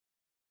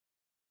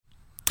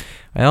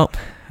Well,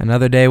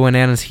 another day when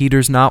Anna's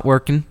heater's not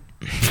working.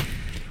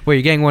 Wait,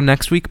 you're getting one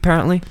next week,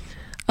 apparently?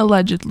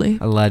 Allegedly.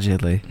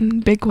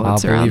 Big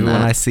quotes I'll around believe it that.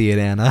 when I see it,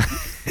 Anna.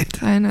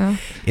 I know.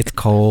 It's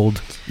cold.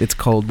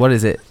 What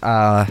is it?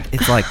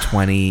 It's like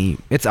 20.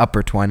 It's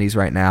upper 20s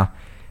right now.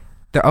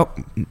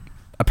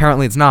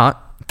 Apparently it's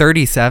not.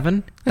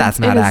 37? That's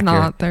not accurate.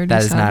 Not 37.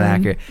 That is not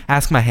accurate.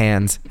 Ask my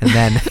hands, and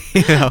then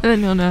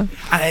Then you'll know.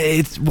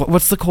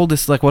 What's the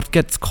coldest? Like, what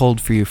gets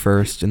cold for you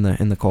first in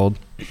the cold?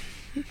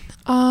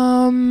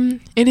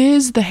 It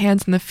is the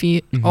hands and the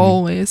feet,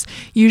 always.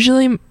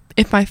 Usually,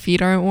 if my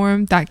feet aren't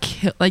warm, I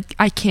can't live.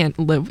 I can't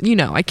live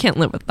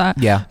with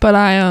that. Yeah. But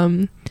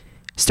I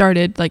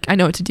started, I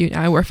know what to do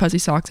now. I wear fuzzy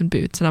socks and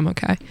boots, and I'm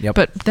okay. Yep.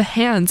 But the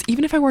hands,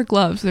 even if I wear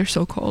gloves, they're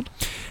so cold.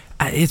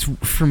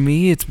 For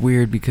me, it's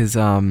weird because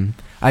I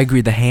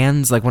agree. The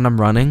hands, like when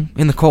I'm running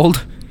in the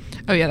cold.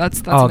 Oh yeah,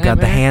 that's. Oh god,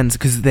 the hands,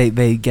 because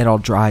they get all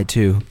dry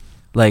too.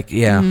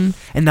 And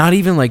not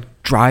even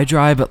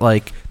dry,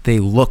 but they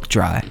look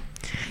dry.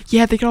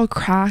 Yeah, they get all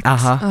cracked.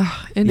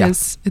 It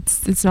is.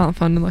 It's not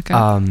fun to look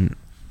at.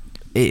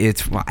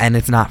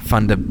 It's not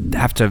fun to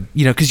have to,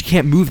 because you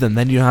can't move them.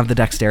 Then you don't have the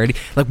dexterity.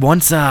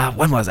 Once,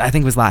 when was it? I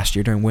think it was last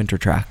year during winter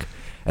track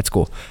at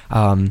school.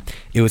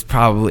 It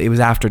was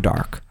after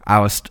dark. I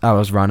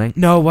was running.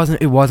 No, it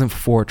wasn't. It wasn't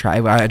before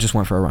track. I just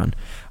went for a run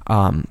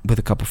with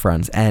a couple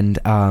friends, and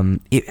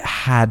it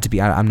had to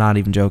be. I'm not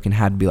even joking.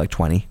 Had to be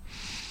 20,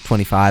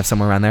 25,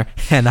 somewhere around there.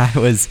 And I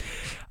was,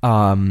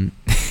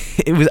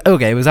 it was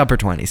okay. It was upper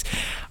 20s.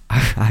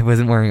 I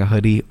wasn't wearing a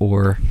hoodie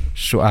or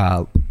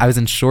I was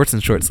in shorts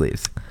and short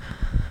sleeves.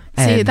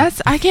 See,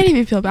 I can't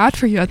even feel bad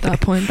for you at that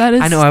point. That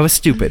is. I know I was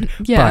stupid.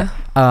 Yeah.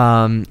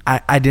 But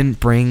I didn't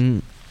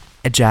bring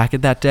a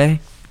jacket that day.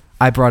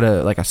 I brought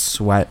a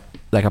sweat,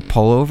 a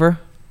pullover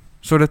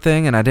sort of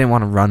thing, and I didn't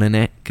want to run in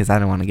it because I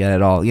didn't want to get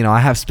it all. I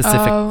have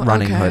specific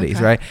running hoodies,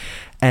 right?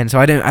 And so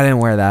I didn't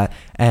wear that,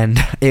 and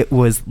it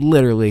was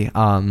literally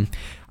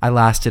I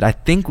lasted, I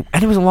think,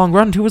 and it was a long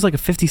run too. It was a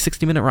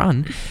 50-60 minute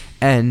run,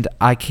 and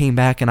I came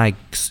back and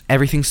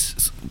everything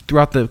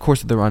throughout the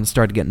course of the run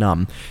started to get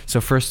numb.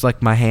 So first,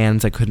 my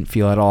hands I couldn't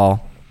feel at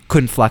all,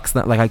 couldn't flex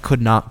them, I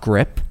could not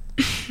grip,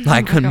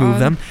 I couldn't move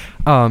them.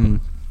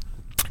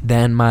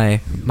 Then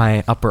my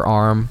upper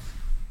arm,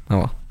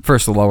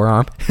 first the lower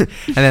arm,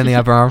 and then the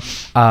upper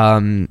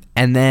arm,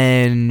 and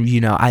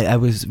then I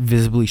was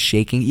visibly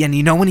shaking. Yeah,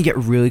 and when you get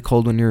really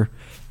cold when you're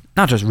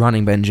not just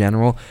running, but in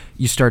general,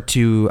 you start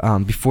to,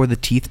 before the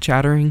teeth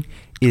chattering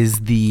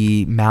is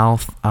the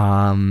mouth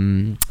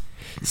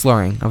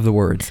slurring of the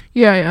words.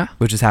 Yeah.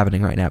 Which is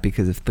happening right now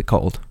because of the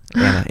cold,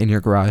 Anna, in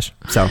your garage.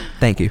 So,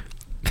 thank you.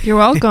 You're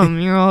welcome.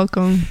 You're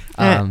welcome.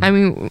 I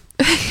mean,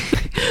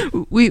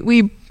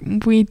 we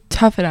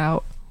tough it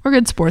out. We're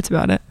good sports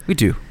about it. We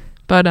do.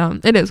 But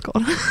it is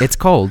cold. It's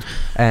cold.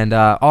 And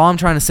all I'm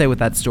trying to say with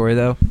that story,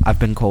 though, I've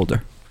been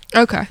colder.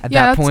 Okay. At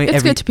that point,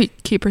 it's good to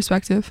keep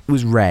perspective. It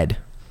was red.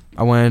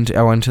 I went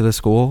to the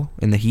school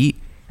in the heat.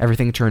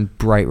 Everything turned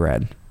bright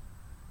red.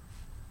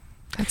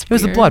 That's It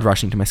was the blood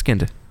rushing to my skin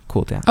to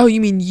cool down. Oh,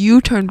 you mean you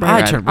turned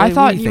bright red? I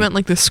thought you meant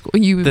the school.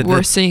 You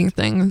were seeing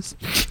things.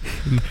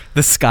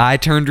 The sky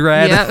turned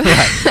red. Yeah.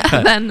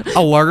 Right. Then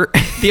alert.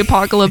 The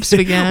apocalypse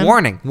began.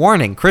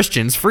 Warning!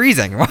 Christians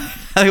freezing. What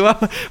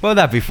would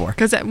that be for?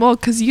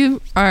 Because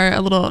you are a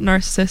little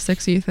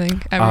narcissistic, so you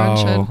think everyone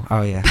should.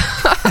 Oh yeah.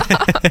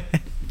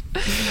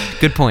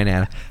 Good point,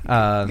 Anna.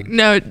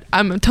 No,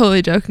 I'm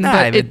totally joking.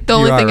 But the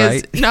only thing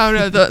is,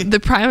 no. The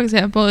prime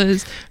example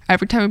is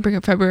every time we bring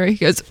up February,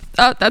 he goes,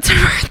 "Oh, that's her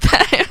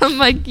birthday." I'm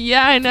like,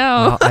 "Yeah, I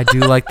know." Well, I do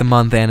like the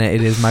month, Anna.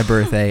 It is my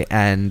birthday,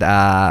 and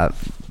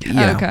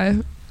okay,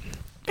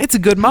 it's a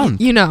good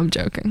month. I'm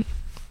joking.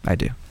 I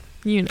do.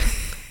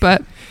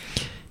 But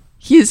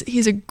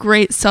he's a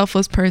great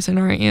selfless person,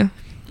 aren't you?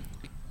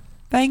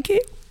 Thank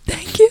you.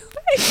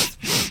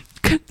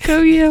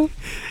 Go you.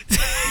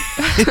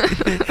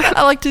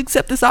 I like to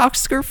accept this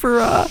Oscar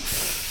for. I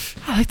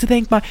like to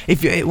thank my.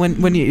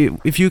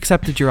 If you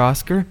accepted your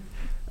Oscar,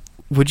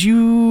 who would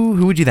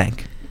you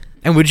thank,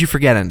 and would you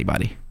forget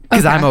anybody?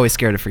 Because I'm always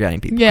scared of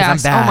forgetting people. Yeah. I'm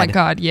bad. Oh my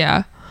god.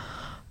 Yeah.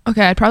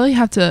 Okay, I'd probably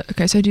have to.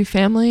 Okay, so I do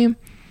family.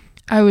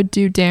 I would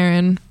do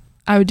Darren.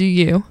 I would do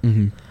you.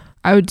 Mm-hmm.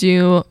 I would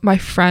do my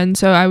friend.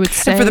 So I would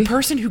say. And for the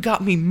person who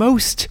got me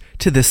most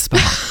to this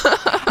spot,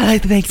 I'd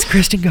like to thank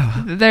Kristen Go.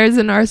 There's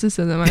a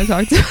narcissism I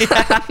talked to.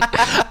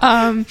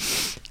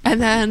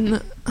 And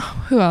then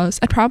who else?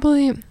 That's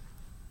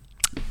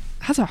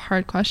a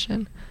hard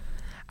question.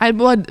 I'd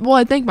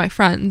thank my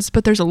friends,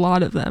 but there's a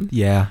lot of them.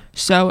 Yeah.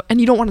 So,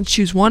 and you don't want to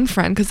choose one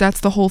friend because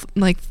that's the whole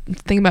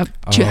thing about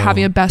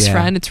having a best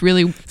friend. It's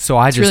really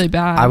really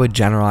bad. I would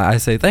generalize. I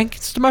say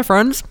thanks to my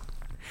friends.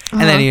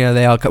 And then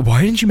they all go,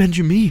 why didn't you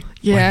mention me?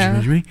 Yeah. Why didn't you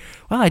mention me?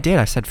 Well, I did.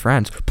 I said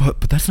friends,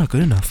 but that's not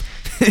good enough.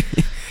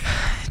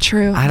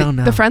 True. I don't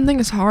know. The friend thing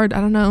is hard.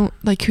 I don't know.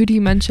 Who do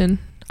you mention?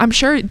 I'm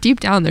sure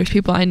deep down there's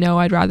people I know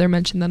I'd rather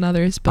mention than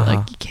others,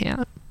 but you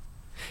can't.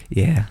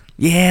 Yeah.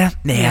 I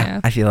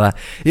feel that.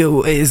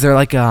 Is there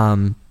a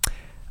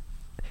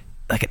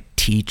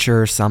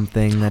teacher or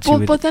something that you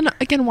would... But then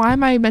again, why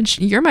am I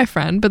mentioning... You're my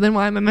friend, but then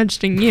why am I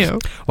mentioning you?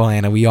 Well,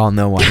 Anna, we all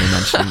know why you're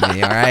mentioning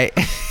me, all right?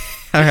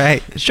 All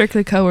right.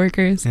 Strictly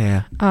coworkers.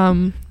 Yeah.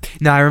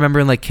 No, I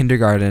remember in like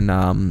kindergarten,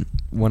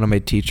 one of my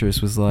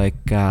teachers was like,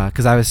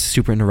 because I was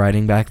super into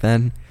writing back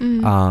then.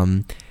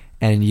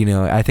 And, you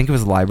know, I think it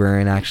was a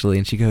librarian, actually.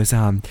 And she goes,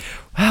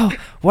 well,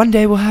 one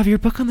day we'll have your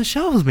book on the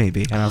shelves,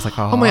 maybe. And I was like,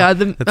 oh my God,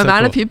 the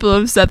amount of people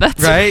have said that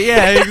to right? me.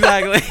 Yeah,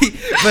 exactly.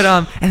 But,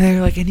 and they were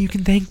like, and you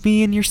can thank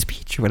me in your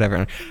speech or whatever.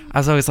 And I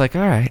was always like,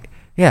 all right.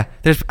 Yeah.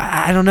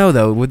 I don't know,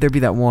 though. Would there be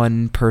that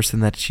one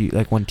person that you,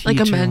 like one teacher?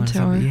 Like a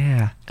mentor.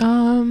 Yeah.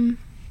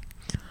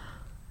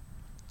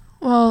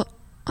 Well...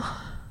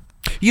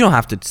 You don't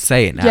have to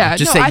say it now. Yeah,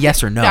 just say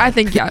yes or no. I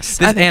think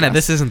yes. Anna,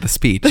 this isn't the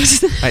speech.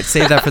 Right,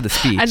 save that for the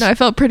speech. I know. I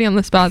felt pretty on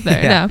the spot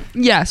there. Yeah. No.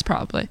 Yes,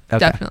 probably. Okay.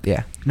 Definitely.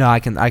 Yeah. No, I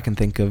can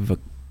think of a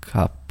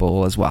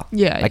couple as well.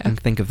 Yeah. I can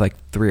think of like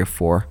 3 or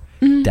 4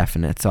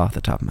 definites off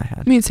the top of my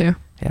head. Me too.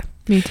 Yeah.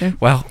 Me too.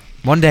 Well,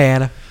 one day,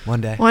 Anna.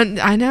 One day.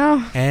 I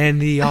know. And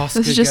the Oscar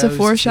This is just a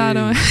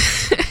foreshadowing.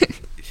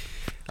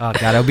 Oh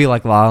God, it'll be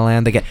like La La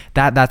Land again.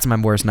 That's my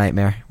worst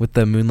nightmare with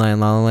the Moonlight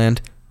and La La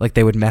Land. Like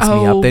they would mess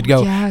me up. They'd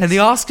go, yes. and the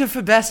Oscar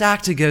for Best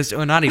Actor goes to,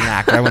 or not even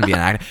actor, I wouldn't be an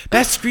actor.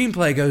 Best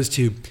Screenplay goes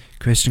to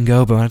Christian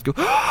Gobo. And I'd go,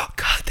 oh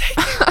God, thank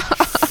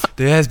you.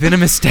 There has been a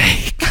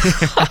mistake.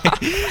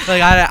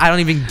 Like I don't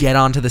even get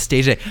onto the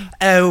stage. Like,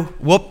 oh,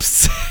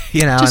 whoops.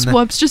 You know. Just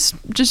whoops.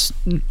 Just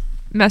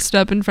messed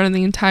up in front of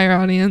the entire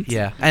audience.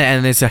 Yeah,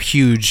 and it's a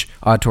huge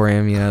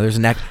auditorium. You know, there's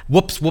a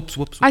whoops.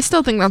 I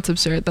still think that's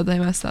absurd that they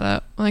messed that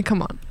up. Like,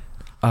 come on.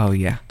 Oh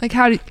yeah. Like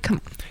how did come?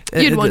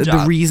 You had one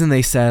job. The reason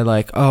they said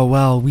like, oh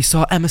well, we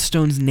saw Emma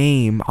Stone's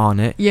name on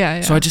it.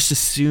 Yeah. So I just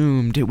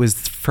assumed it was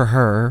for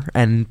her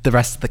and the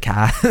rest of the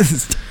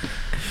cast.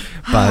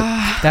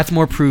 But that's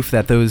more proof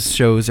that those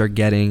shows are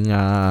getting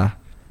a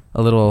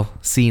little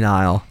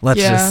senile. Let's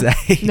just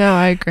say. No,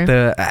 I agree.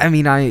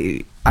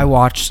 I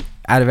watch,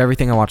 out of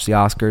everything, I watch the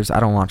Oscars. I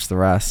don't watch the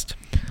rest.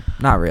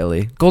 Not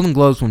really. Golden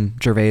Globes when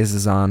Gervais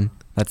is on.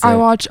 That's it. I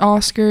watch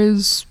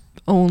Oscars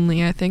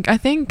only. I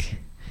think.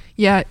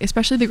 Yeah,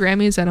 especially the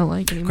Grammys I don't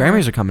like anymore.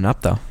 Grammys are coming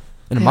up though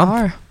in a month.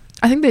 Are.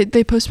 I think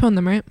they postponed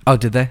them, right? Oh,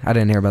 did they? I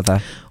didn't hear about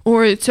that.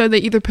 Or so they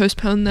either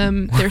postponed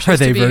them. Are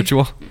they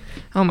virtual?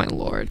 Oh my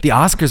Lord. The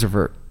Oscars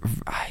are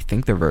I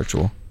think they're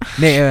virtual.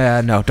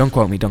 No, don't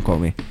quote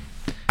me.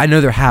 I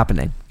know they're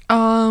happening.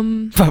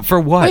 But for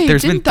what? Wait,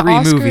 there's been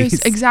 3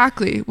 movies.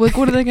 Exactly. Like,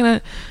 what are they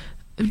gonna?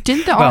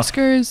 Didn't the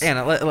Oscars?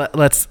 Anna,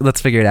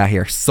 let's figure it out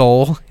here.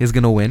 Soul is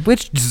gonna win,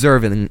 which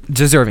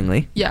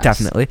deservingly, yes,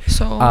 definitely.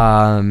 Soul.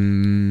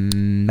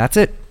 That's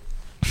it.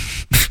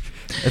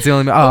 That's the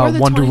only.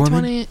 Wonder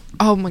Woman.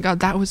 Oh my God,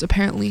 that was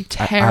apparently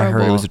terrible. I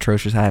heard it was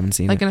atrocious. I haven't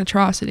seen it. Like an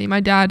atrocity.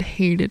 My dad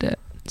hated it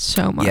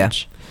so much. Yeah.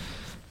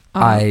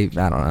 I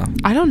don't know.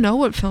 I don't know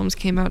what films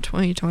came out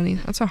 2020.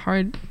 That's a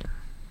hard.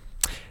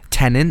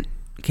 Tenet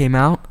came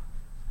out.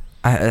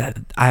 I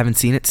haven't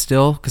seen it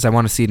still because I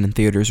want to see it in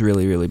theaters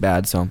really, really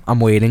bad. So I'm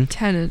waiting.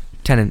 Tenet.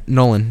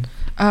 Nolan.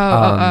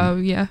 Oh,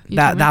 yeah.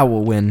 That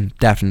will win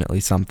definitely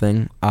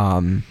something. I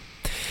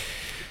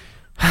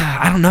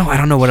don't know. I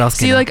don't know what else.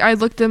 See, like I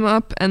looked them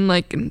up and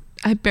like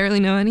I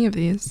barely know any of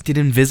these. Did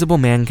Invisible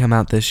Man come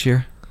out this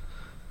year?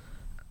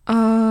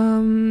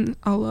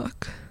 I'll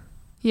look.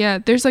 Yeah,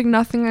 there's like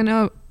nothing I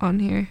know on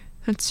here.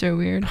 That's so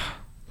weird.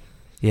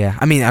 Yeah,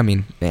 I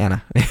mean,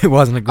 Anna, it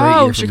wasn't a great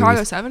year for Chicago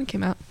movies. 7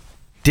 came out.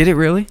 Did it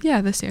really?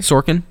 Yeah, this year.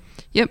 Sorkin?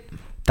 Yep.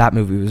 That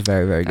movie was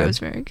very, very good. That was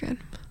very good.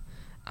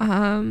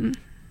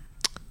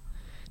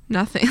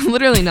 Nothing.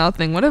 Literally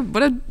nothing. What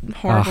a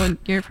horrible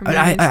year for movies.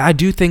 I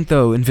do think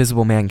though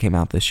Invisible Man came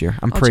out this year.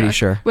 I'm pretty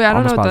sure. Wait, I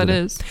don't know what that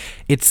is.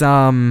 It's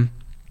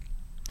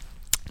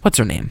what's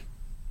her name?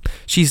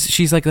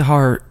 She's like the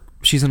horror.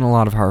 She's in a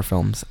lot of horror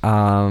films.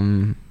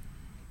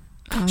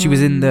 She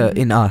was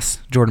in Us,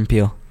 Jordan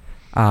Peele.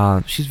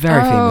 She's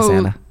very famous,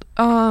 Anna.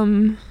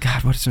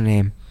 God, what is her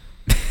name?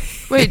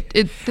 Wait,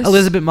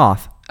 Elizabeth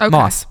Moss. Okay.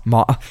 Moss.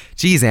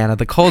 Jeez, Anna,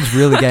 the cold's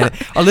really getting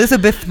it.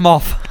 Elizabeth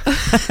Moss.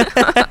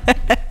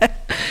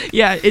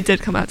 Yeah, it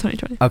did come out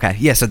 2020. Okay,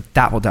 yeah, so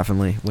that will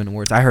definitely win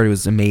awards. I heard it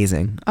was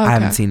amazing. Okay. I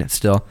haven't seen it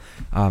still.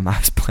 I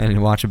was planning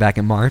to watch it back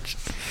in March.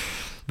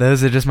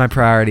 Those are just my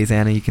priorities,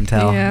 Anna. You can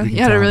tell. Yeah, you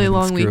had a really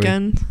long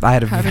weekend. I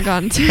haven't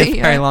gotten to it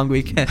yet. Very long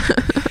weekend.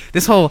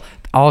 This all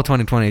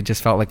 2020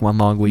 just felt like one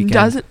long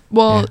weekend.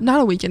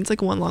 Not a weekend. It's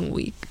like one long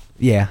week.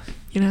 Yeah.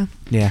 You know?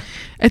 Yeah.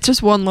 It's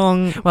just one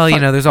long... Well,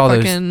 there's all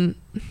those...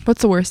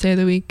 What's the worst day of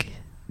the week?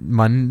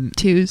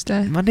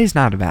 Tuesday. Monday's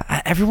not bad.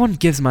 Everyone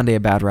gives Monday a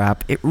bad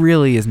rap. It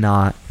really is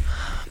not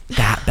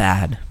that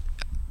bad.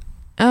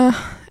 I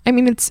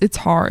mean, it's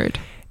hard.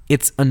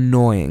 It's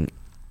annoying,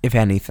 if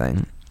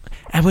anything.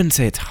 I wouldn't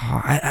say it's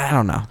hard. I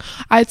don't know.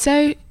 I'd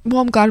say...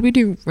 Well, I'm glad we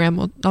do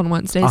Ramble on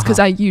Wednesdays because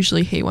I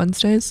usually hate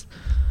Wednesdays.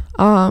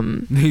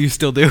 You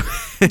still do?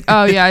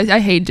 Oh, yeah. I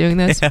hate doing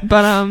this. Yeah.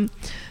 But...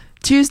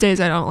 Tuesdays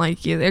I don't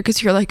like either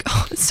because you're like,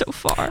 oh, it's so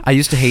far. I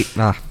used to hate.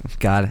 Oh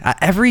God!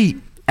 Every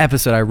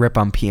episode I rip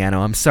on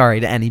piano. I'm sorry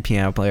to any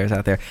piano players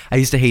out there. I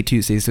used to hate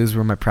Tuesdays. Those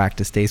were my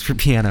practice days for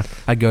piano.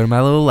 I'd go to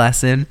my little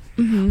lesson,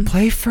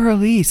 play Für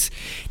Elise,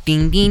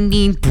 ding ding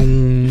ding,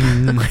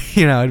 boom.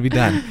 It'd be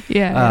done.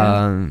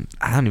 Yeah.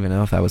 I don't even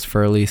know if that was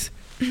Für Elise.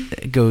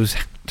 It goes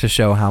to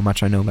show how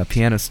much I know about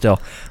piano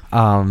still.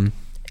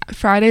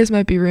 Fridays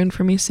might be ruined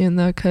for me soon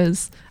though,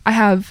 because I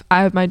have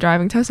my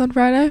driving test on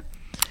Friday.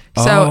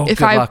 So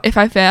if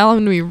I fail,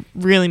 I'm gonna be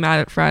really mad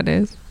at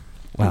Fridays.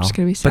 Wow. I'm just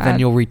gonna be sad. But then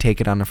you'll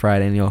retake it on a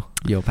Friday and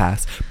you'll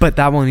pass. But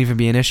that won't even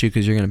be an issue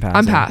because you're gonna pass.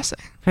 I'm passing.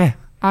 Yeah.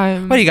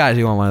 What do you gotta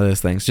do on one of those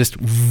things? Just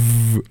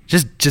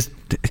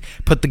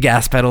put the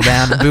gas pedal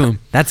down and boom.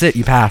 That's it.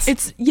 You pass.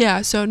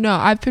 So no,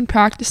 I've been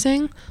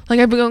practicing. Like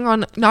I've been going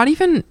on, not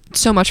even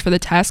so much for the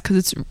test because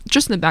it's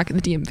just in the back of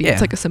the DMV. Yeah.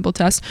 It's like a simple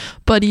test.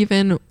 But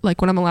even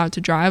like when I'm allowed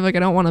to drive, like I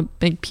don't want to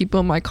make people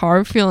in my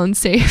car feel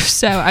unsafe.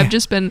 So I've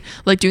just been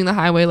like doing the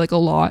highway like a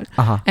lot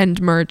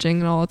and merging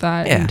and all of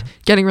that and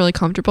getting really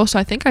comfortable. So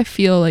I think I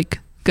feel like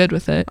good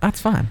with it. That's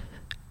fine.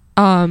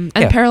 And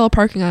parallel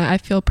parking, I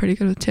feel pretty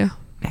good with too.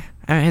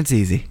 I mean, it's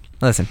easy.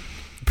 Listen,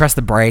 press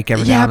the brake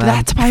every now and then. Yeah, but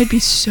that's why it'd be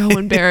so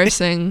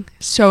embarrassing.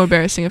 So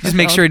embarrassing if just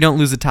make sure you don't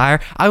lose a tire.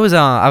 I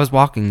was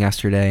walking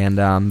yesterday,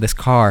 and this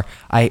car.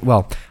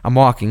 I'm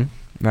walking,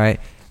 right?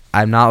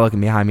 I'm not looking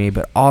behind me,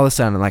 but all of a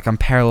sudden, like I'm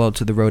parallel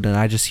to the road, and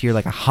I just hear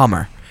like a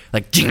Hummer,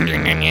 like that,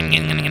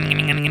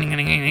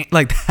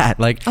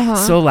 like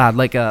so loud,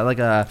 like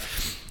a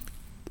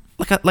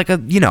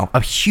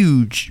a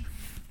huge,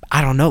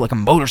 I don't know, like a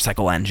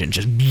motorcycle engine,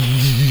 just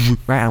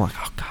right. I'm like,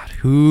 oh god.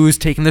 Who's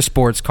taking the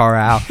sports car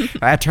out?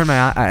 I turned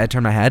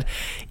my head.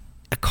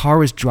 A car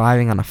was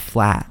driving on a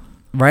flat,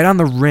 right on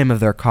the rim of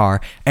their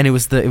car, and it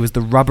was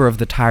the rubber of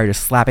the tire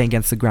just slapping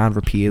against the ground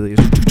repeatedly.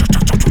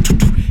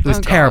 It was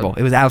terrible. God.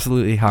 It was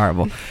absolutely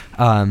horrible.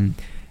 And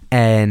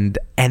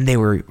they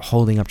were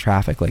holding up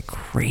traffic like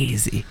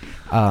crazy.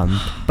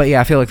 But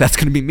yeah, I feel like that's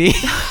gonna be me.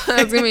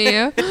 That's gonna be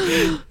you.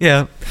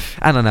 Yeah,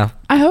 I don't know.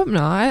 I hope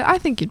not. I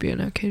think you'd be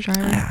an okay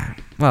driver.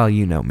 Well,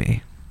 you know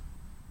me.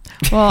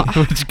 Well,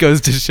 which goes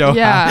to show.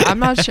 Yeah, I'm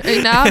not sure.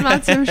 Now I'm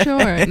not so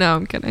sure. No,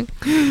 I'm kidding.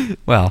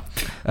 Well,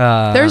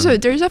 there's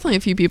definitely a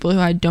few people who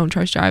I don't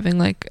trust driving,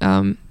 like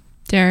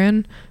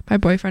Darren, my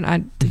boyfriend.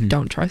 I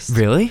don't trust.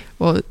 Really?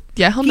 Well,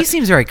 yeah, he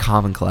seems very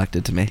calm and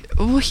collected to me.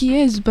 Well,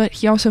 he is, but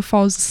he also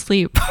falls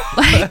asleep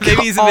like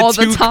maybe he's all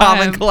too the time.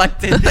 Calm and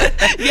collected.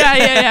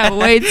 yeah,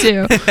 way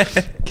too.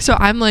 So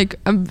I'm like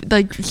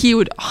he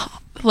would.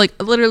 Like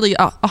literally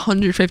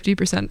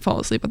 150%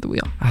 fall asleep at the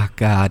wheel. Oh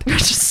God,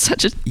 it's just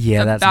such a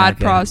that's bad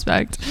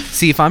prospect.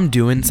 See, if I'm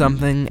doing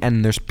something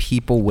and there's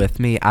people with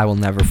me, I will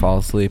never fall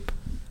asleep.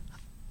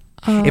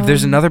 If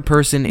there's another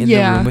person in the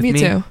room with me,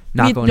 too.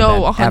 Not going to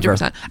bed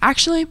 100%. Ever.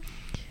 Actually,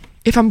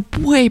 if I'm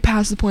way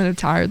past the point of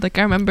tired, like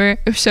I remember, it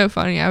was so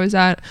funny. I was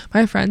at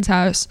my friend's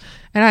house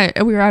and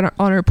we were out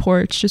on her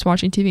porch just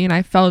watching TV, and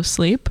I fell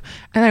asleep,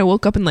 and I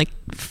woke up and like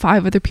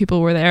 5 other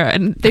people were there,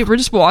 and they were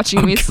just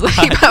watching me sleep.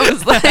 I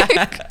was like,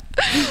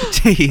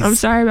 jeez. I'm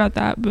sorry about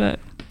that, but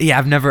yeah,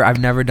 I've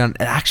never done.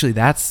 Actually,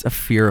 that's a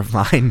fear of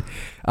mine.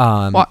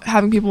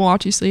 Having people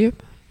watch you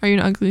sleep. Are you an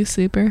ugly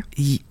sleeper?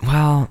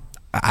 Well,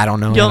 I don't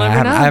know. You'll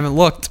never know. I haven't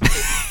looked.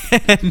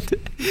 And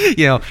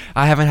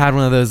I haven't had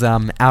one of those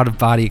out of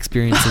body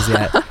experiences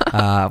yet.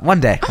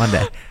 One day,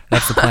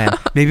 that's the plan.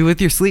 Maybe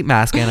with your sleep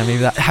mask, Anna. Maybe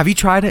that. Have you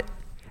tried it?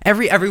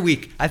 Every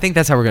week. I think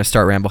that's how we're gonna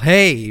start Ramble.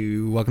 Hey,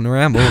 welcome to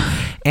Ramble.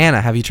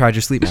 Anna, have you tried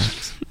your sleep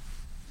masks?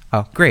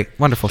 Oh, great,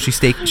 wonderful.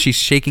 She's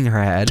shaking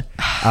her head.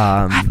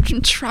 I've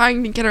been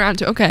trying to get around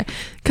to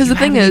because the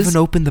thing is, you haven't even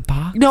opened the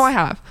box. No, I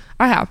have.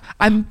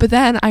 But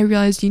then I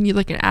realized you need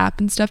like an app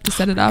and stuff to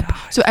set it up. God.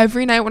 So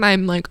every night when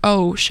I'm like,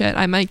 oh shit,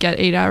 I might get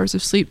 8 hours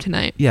of sleep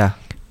tonight. Yeah.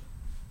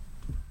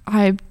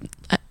 Then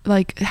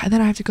I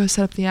have to go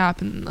set up the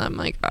app, and I'm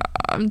like,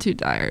 I'm too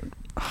tired.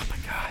 Oh my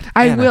God.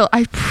 I will.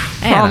 I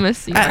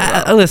promise you.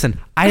 Listen,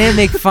 I didn't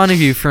make fun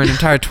of you for an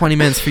entire 20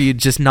 minutes for you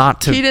just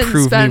not to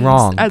prove me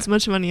wrong. As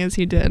much money as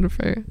he did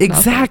for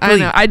exactly.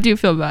 Nothing. I know. I do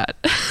feel bad.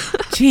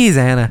 Jeez,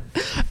 Anna.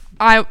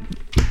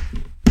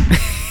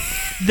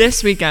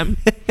 This weekend.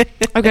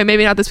 Okay,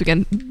 maybe not this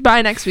weekend.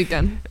 By next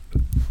weekend.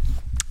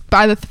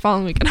 By the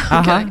following weekend.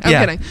 I'm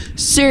kidding.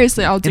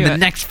 Seriously, I'll do it. In the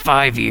next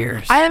 5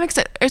 years. I am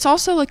excited. It's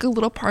also like a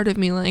little part of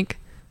me, like,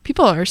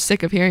 people are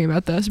sick of hearing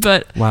about this,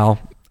 but... Well,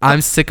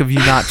 I'm sick of you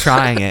not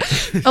trying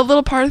it. A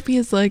little part of me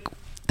is like,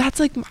 that's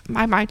like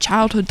my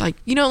childhood, like,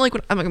 like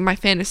when I'm like my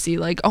fantasy,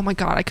 like, oh my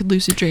God, I could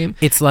lucid dream.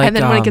 It's like, and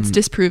then when it gets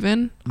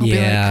disproven, I'll be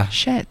like,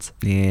 shit.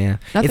 Yeah.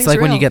 It's like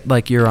real. When you get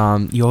like your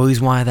you always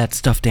wanted that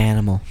stuffed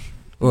animal,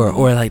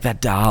 or like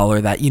that doll,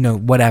 or that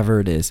whatever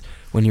it is.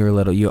 When you were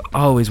little, you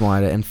always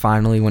wanted it, and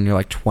finally, when you're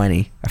like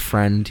 20, a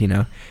friend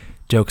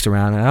jokes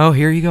around, and, oh,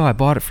 here you go, I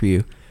bought it for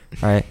you.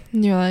 Right,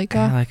 and you're like,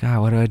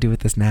 what do I do with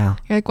this now?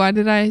 You're like, why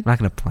did I'm not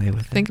gonna play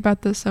with it. Think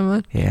about this so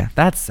much. Yeah,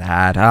 that's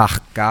sad. Oh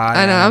God.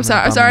 I know. I'm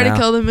sorry. I'm sorry to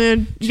kill the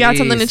mood. You got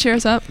something to cheer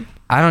us up?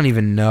 I don't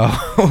even know.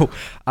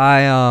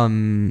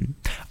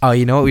 Oh,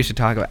 you know what we should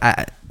talk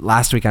about?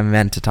 Last week I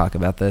meant to talk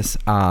about this.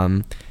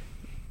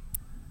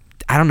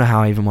 I don't know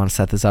how I even want to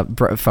set this up.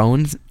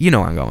 Phones, you know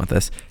where I'm going with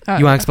this.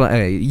 You want to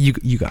explain?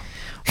 You go.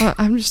 Well,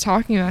 I'm just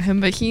talking about him,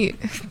 but he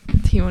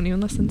won't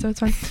even listen, so it's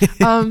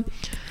fine.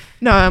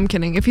 No, I'm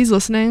kidding. If he's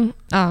listening,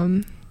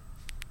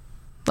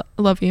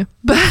 love you,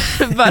 but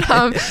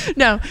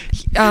no.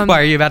 Why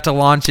are you about to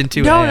launch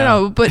into?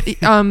 No. But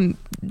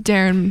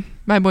Darren,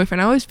 my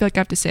boyfriend, I always feel like I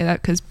have to say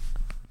that because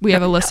we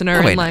have a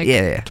listener in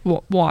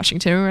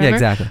Washington or whatever. Yeah,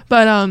 exactly.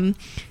 But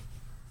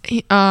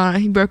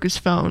he broke his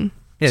phone.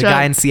 Yeah, the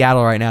guy in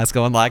Seattle right now is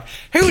going like,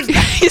 who's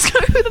that? He's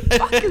going, who the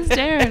fuck is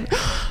Darren?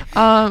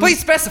 Please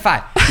specify.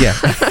 Yeah.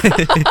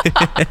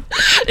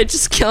 It's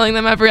just killing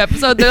them every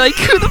episode. They're like,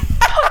 who the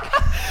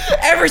fuck?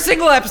 Every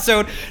single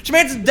episode,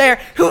 Jermaine's there.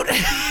 Who?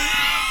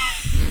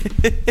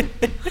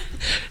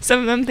 Some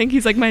of them think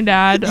he's like my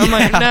dad. I'm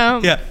like,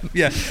 no.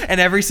 Yeah. And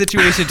every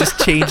situation just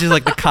changes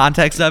like the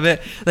context of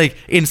it. Like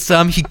in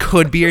some, he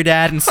could be your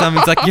dad, and some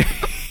it's like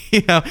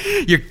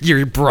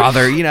your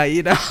brother. You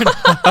know.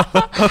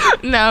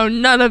 No,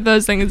 none of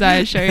those things, I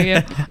assure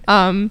you.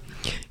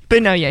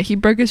 But no, yeah, he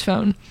broke his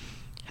phone.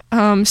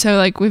 So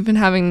like we've been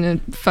having to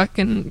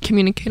fucking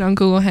communicate on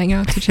Google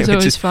Hangouts, which is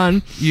always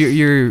fun.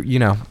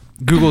 You're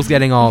Google's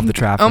getting all of the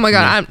traffic. Oh my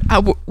god,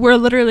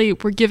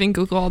 we're giving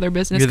Google all their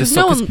business because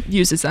no one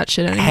uses that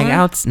shit anymore.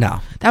 Hangouts, no.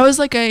 That was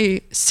like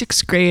a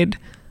 6th grade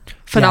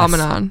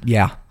phenomenon.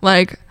 Yes. Yeah.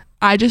 Like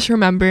I just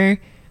remember,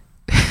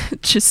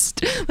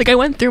 just like I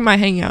went through my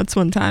Hangouts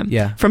one time.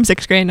 Yeah. From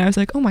 6th grade, and I was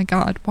like, oh my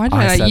god, why did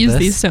I use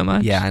these so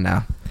much? Yeah, I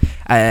know.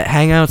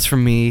 Hangouts for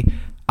me,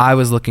 I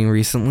was looking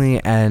recently,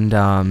 and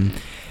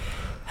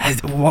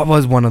what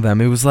was one of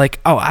them? It was like,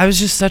 I was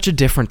just such a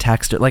different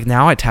texter. Like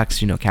now I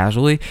text,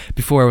 casually.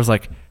 Before I was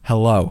like,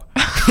 hello,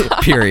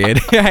 period.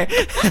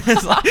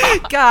 It's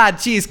like, God,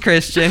 geez,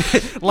 Christian,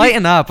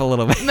 lighten up a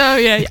little bit. No,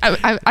 yeah,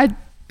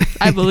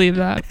 I believe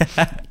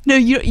that. No,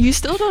 you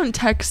still don't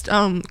text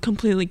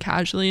completely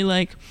casually.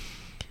 Like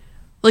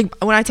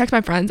when I text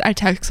my friends, I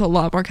text a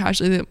lot more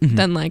casually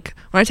than like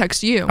when I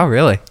text you. Oh,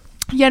 really?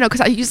 Yeah, no,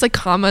 because I use like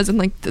commas and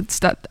like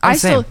stuff.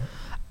 Same.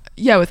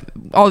 Yeah,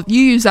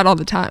 you use that all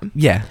the time.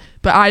 Yeah.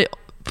 But I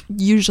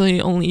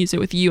usually only use it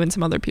with you and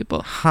some other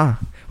people. Huh.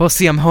 Well,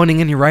 see, I'm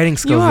honing in your writing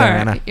skills there,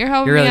 Anna. You're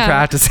helping You're really me out.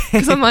 practicing.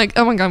 Because I'm like,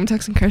 oh my god, I'm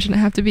texting Christian. I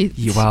have to be.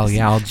 Well,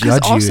 yeah, I'll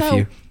judge you if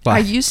you. I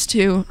used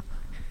to,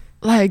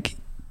 like,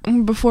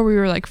 before we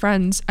were like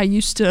friends, I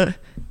used to.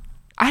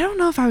 I don't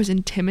know if I was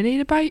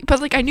intimidated by you, but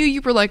like I knew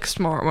you were like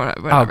smart,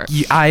 whatever. Oh,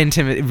 I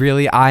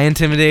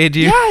intimidated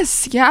you?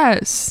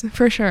 Yes,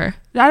 for sure.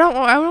 I don't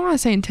want to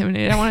say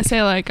intimidated. I want to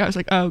say like I was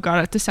like, oh god, I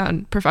have to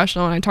sound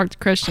professional when I talk to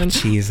Christian. Oh,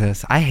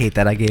 Jesus, I hate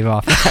that I gave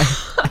off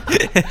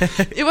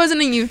that. It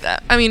wasn't a youth.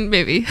 I mean,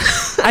 maybe.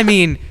 I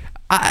mean,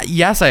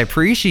 yes, I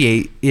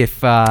appreciate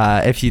if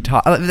you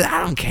talk.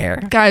 I don't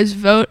care. Guys,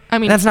 vote. I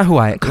mean, that's not who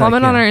I.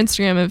 Comment on our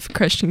Instagram if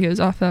Christian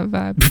gives off that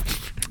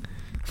vibe.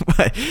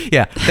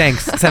 Yeah,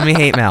 thanks. Send me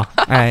hate mail.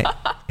 All right.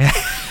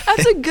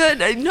 That's a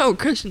good. No,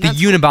 Christian. The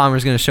Unabomber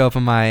is gonna show up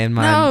in my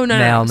mail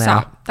now.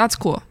 Stop. That's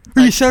cool.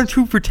 Like, you sound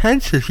too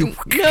pretentious.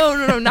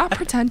 No, not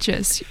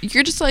pretentious.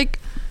 You're just like,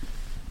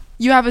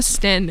 you have a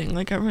standing.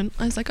 Like everyone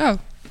is like, oh,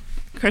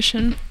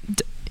 Christian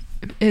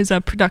is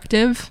a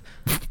productive,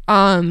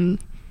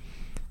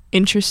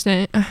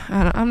 interesting.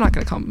 I'm not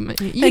gonna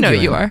compliment you. You know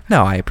you are.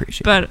 No, I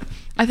appreciate. But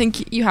I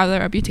think you have that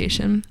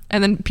reputation,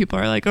 and then people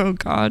are like, "Oh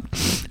God,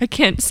 I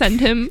can't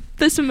send him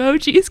this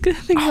emoji. He's gonna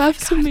think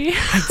less of me."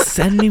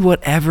 Send me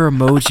whatever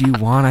emoji you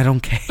want. I don't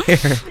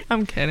care.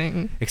 I'm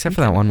kidding. Except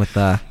for that one with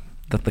the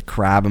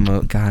crab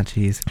emoji. God,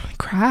 jeez.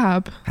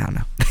 Crab. I don't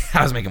know.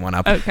 I was making one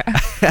up. Okay.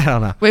 I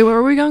don't know. Wait, where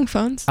were we going?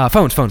 Phones.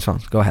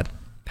 Phones. Go ahead.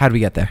 How did we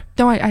get there?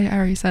 No, I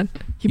already said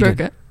he broke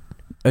it.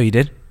 Oh, you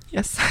did?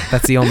 Yes.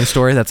 That's the only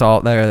story. That's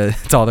all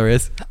there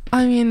is.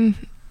 I mean,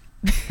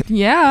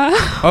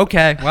 yeah.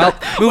 Okay. Well,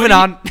 moving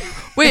on.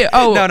 Wait.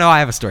 Oh. No. I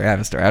have a story. I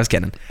was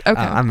kidding.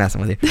 Okay. I'm messing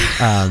with you.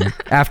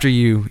 After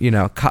you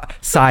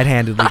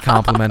side-handedly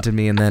complimented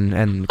me and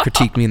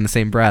critiqued me in the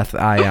same breath,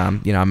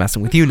 I'm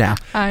messing with you now.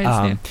 I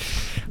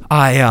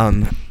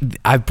understand.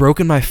 I've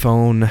broken my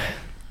phone.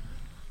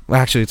 Well,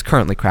 actually, it's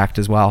currently cracked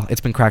as well.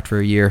 It's been cracked for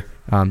a year.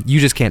 You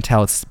just can't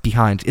tell it's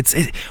behind.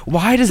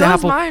 Why does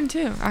Apple? Mine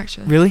too,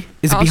 actually. Really?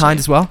 Is it behind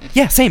as well?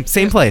 Yeah,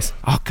 same place.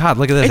 Oh God,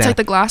 look at this. It's like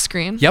the glass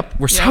screen. Yep,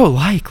 we're so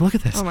alike. Look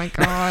at this. Oh my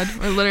God,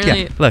 we're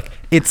literally. Yeah, look,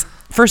 it's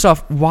first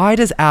off. Why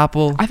does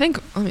Apple? I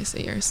think. Let me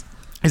see yours.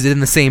 Is it in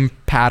the same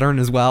pattern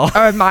as well?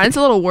 Mine's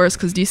a little worse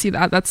because do you see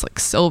that? That's like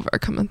silver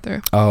coming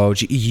through. Oh,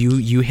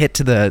 you hit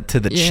to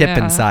the chip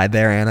inside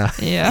there, Anna.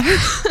 Yeah.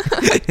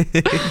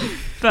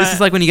 This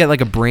is like when you get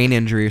like a brain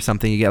injury or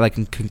something. You get like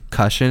a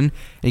concussion,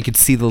 and you can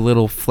see the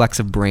little flecks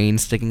of brain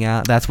sticking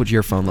out. That's what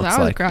your phone looks that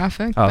was like.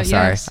 Graphic. Oh,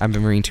 sorry, yes. I've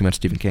been reading too much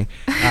Stephen King.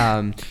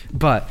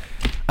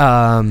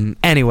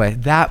 Anyway,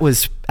 that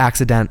was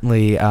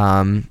accidentally.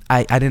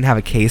 I didn't have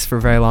a case for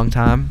a very long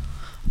time.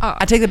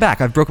 I take it back.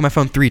 I've broken my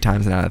phone 3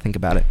 times now that I think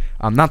about it.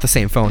 Not the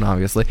same phone,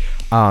 obviously.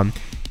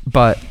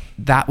 But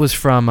that was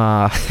from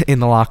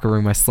in the locker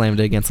room. I slammed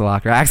it against the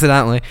locker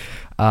accidentally.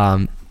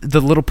 the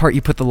little part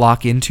you put the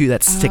lock into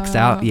that sticks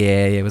out.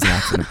 Yeah, it was an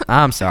accident.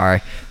 I'm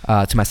sorry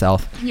to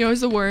myself. You know, it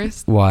was the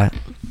worst. What?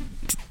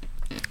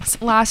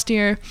 Last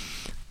year,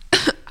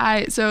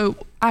 I this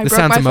broke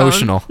sounds my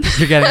emotional. phone.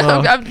 You're getting a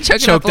little I'm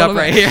choked up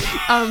right here.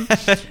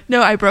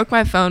 No, I broke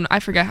my phone. I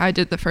forget how I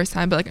did it the first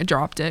time, but like I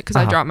dropped it because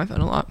I dropped my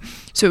phone a lot.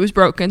 So it was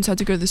broken. So I had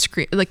to go to the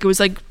screen. Like it was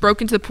like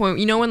broken to the point,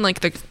 you know, when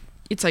like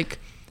it's like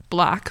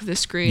black, the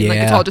screen, like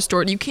it's all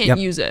distorted. You can't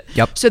use it.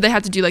 Yep. So they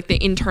had to do like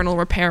the internal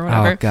repair or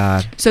whatever. Oh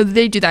God. So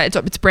they do that.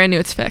 It's brand new.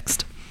 It's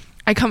fixed.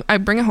 I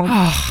bring it home.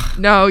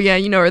 No, yeah,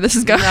 you know where this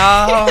is going.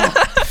 No.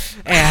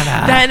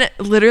 Anna. Then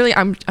literally,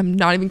 I'm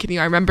not even kidding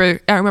you. I remember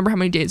how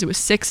many days. It was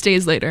 6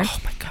 days later. Oh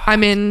my God.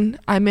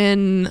 I'm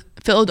in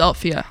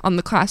Philadelphia on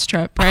the class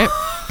trip, right?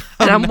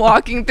 And I'm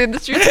walking through the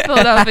streets of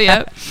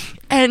Philadelphia.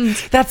 And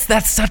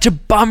that's such a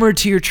bummer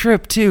to your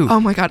trip too. Oh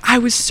my God, I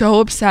was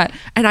so upset,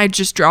 and I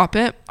just drop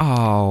it.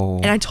 Oh.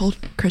 And I told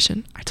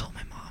Christian, I told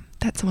my mom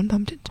that someone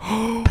bumped into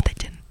me, but they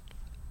didn't.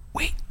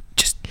 Wait,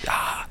 just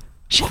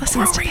she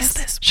listens to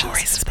this. She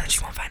listens to this.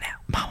 She won't find out.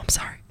 Mom, I'm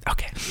sorry.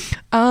 Okay.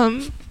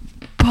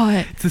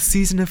 But it's the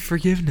season of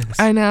forgiveness.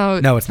 I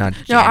know. No, it's not.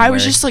 No, I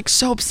was just like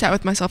so upset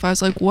with myself. I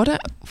was like, what a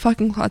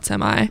fucking klutz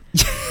am I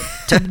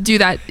to do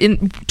that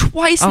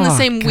twice in the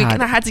same week,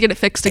 and I had to get it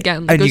fixed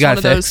again. Like, and you got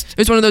it fixed. It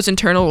was one of those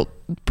internal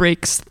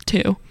breaks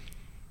too.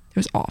 It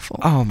was awful.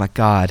 Oh my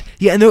God.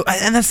 Yeah,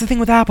 and that's the thing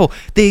with Apple.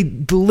 They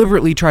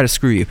deliberately try to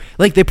screw you.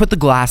 Like they put the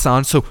glass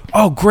on, so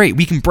great,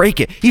 we can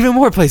break it. Even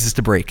more places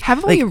to break.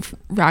 Haven't we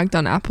ragged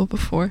on Apple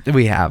before?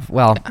 We have.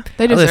 Well,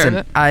 they deserve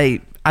it.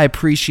 I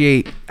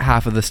appreciate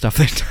half of the stuff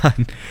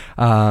they've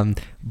done,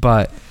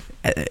 but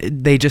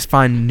they just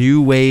find new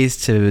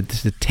ways to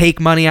take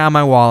money out of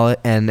my wallet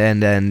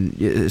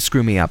and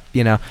screw me up.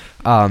 You know,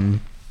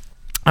 I'm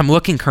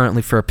looking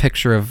currently for a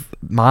picture of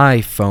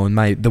my phone,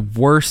 the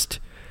worst.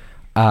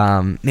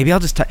 Maybe I'll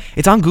just type.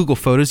 It's on Google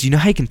Photos. You know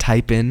how you can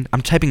type in?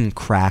 I'm typing in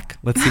crack.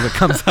 Let's see what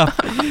comes up.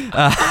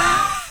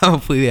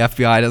 Hopefully the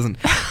FBI doesn't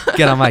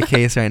get on my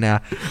case right now.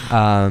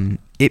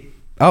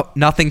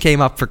 Nothing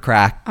came up for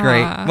crack.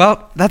 Great.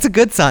 Well, that's a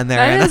good sign there.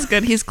 That Anna. is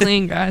good. He's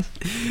clean, guys.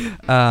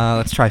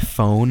 Let's try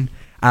phone.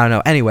 I don't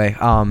know. Anyway,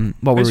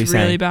 what were we saying? It was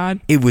really bad.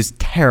 It was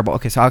terrible.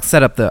 Okay, so I'll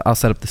set up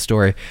the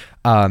story.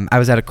 I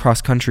was at a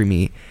cross country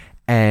meet,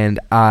 and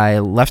I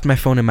left my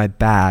phone in my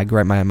bag.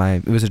 Right, my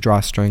it was a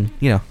drawstring,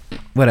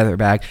 whatever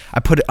bag.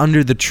 I put it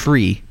under the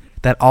tree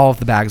that all of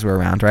the bags were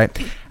around. Right.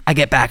 I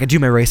get back. I do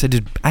my race.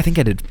 I think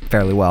I did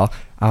fairly well.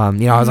 I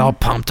was all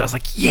pumped. I was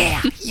like,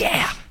 yeah,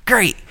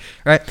 great.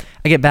 Right.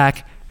 I get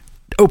back,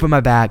 open my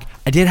bag.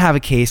 I didn't have a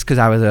case because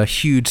I was a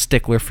huge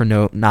stickler for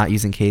not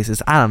using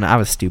cases. I don't know. I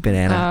was stupid,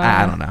 Anna.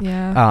 I don't know.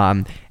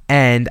 Yeah.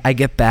 And I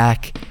get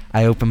back.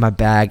 I open my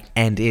bag,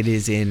 and it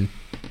is in,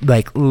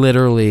 like,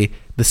 literally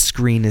the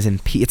screen is in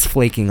it's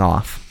flaking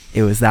off.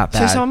 It was that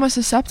bad. So someone must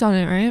have stepped on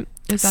it, right?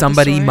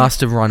 Somebody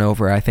must have run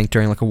over, I think,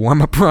 during like a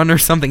warm-up run or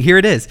something. Here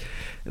it is.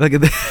 Look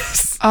at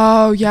this.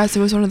 Oh, yes. It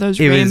was one of those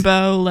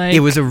rainbow, It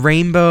was a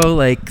rainbow,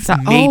 matrix.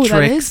 Oh,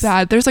 that is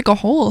bad. There's like a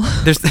hole.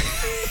 There's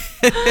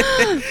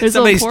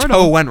somebody's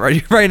toe went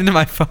right into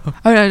my phone.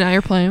 Oh, no, now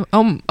you're playing.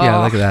 Yeah,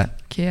 look at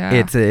that. Yeah.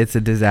 It's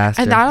a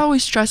disaster. And that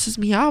always stresses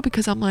me out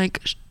because I'm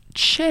like,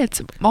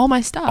 shit, all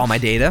my stuff. All my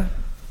data?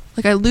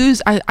 Like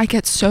I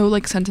get so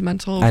like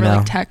sentimental over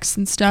like texts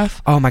and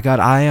stuff. Oh my God.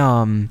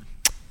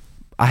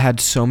 I had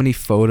so many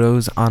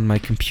photos on my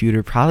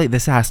computer. Probably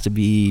this has to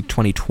be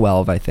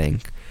 2012, I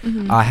think.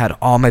 Mm-hmm. I had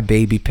all my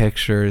baby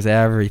pictures,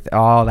 everything,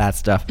 all that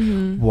stuff.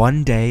 Mm-hmm.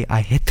 One day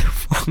I hit the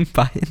wrong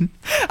button.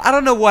 I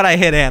don't know what I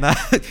hit, Anna.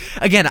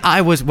 Again,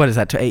 I was, what is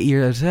that, 8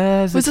 years?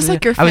 Was this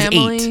like your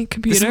family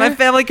computer? This is my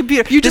family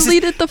computer. You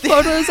deleted the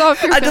photos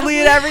off your family? I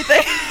deleted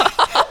everything.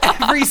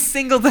 Every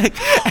single thing.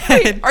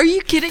 Wait, are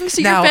you kidding?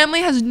 So your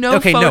family has no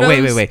photos? Okay,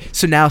 no, wait.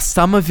 So now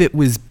some of it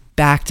was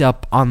backed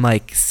up on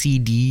like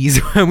CDs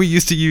when we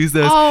used to use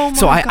those. Oh my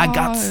so God. I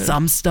got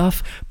some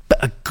stuff,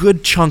 but a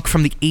good chunk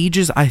from the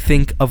ages, I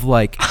think, of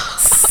like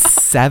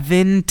 5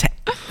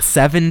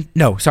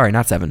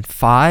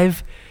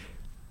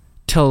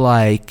 to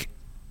like,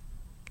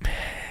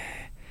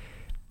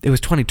 it was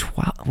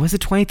 2012. Was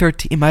it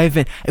 2013? It might have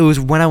been. It was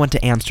when I went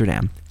to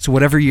Amsterdam. So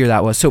whatever year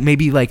that was. So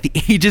maybe like the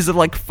ages of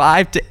like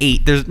 5 to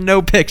 8. There's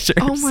no pictures.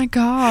 Oh my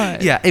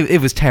God. Yeah, it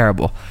was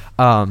terrible.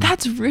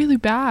 That's really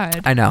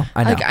bad. I know.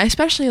 Like,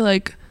 especially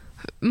like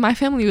my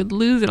family would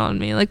lose it on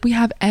me. Like we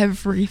have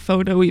every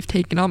photo we've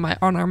taken on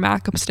our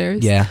Mac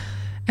upstairs. Yeah.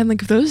 And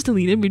like if those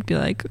deleted, we'd be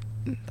like,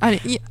 I'm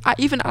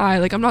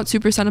not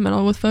super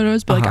sentimental with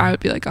photos, but like I would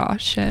be like, oh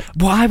shit.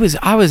 Well, I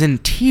was in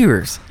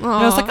tears.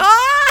 I was like,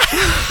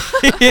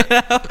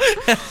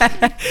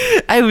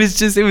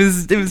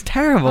 it was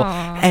terrible.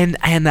 And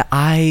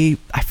I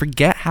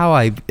forget how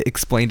I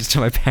explained it to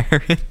my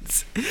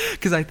parents,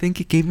 because I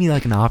think it gave me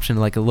like an option,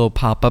 like a little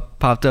pop-up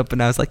popped up,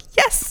 and I was like,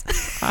 yes.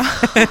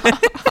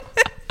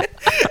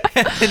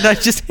 And I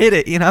just hit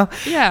it, Yeah,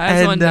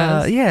 as one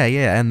does.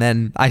 Yeah. And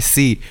then I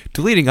see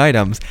deleting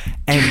items,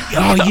 and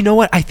you know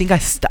what? I think I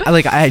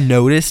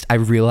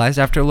realized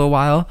after a little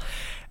while,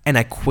 and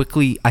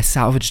I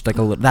salvaged like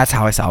a little. That's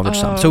how I salvaged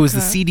some. So it was the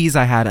CDs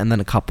I had, and then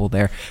a couple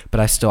there. But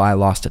I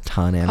lost a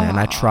ton in it, and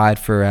I tried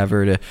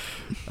forever to,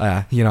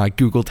 I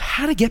Googled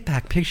how to get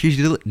back pictures.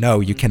 No,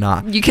 you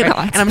cannot. You cannot.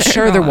 Right? And I'm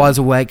sure there was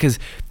a way, because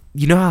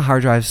you know how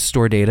hard drives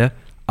store data.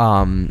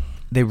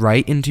 They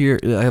write into your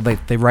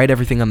they write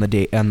everything on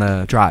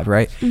the drive,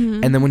 right?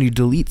 Mm-hmm. And then when you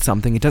delete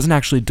something, it doesn't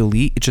actually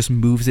delete. It just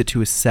moves it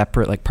to a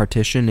separate like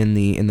partition in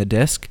the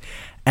disk.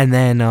 And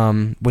then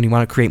when you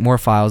want to create more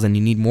files and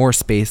you need more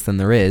space than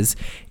there is,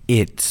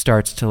 it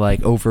starts to like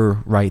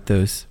overwrite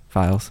those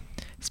files.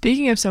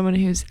 Speaking of someone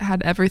who's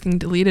had everything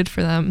deleted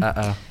for them,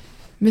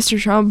 Mr.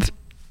 Trump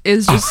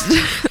is just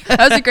that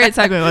was a great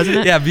segue, wasn't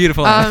it? Yeah,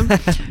 beautiful.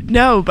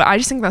 No, but I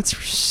just think that's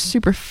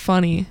super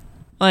funny.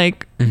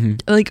 Like,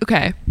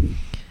 okay,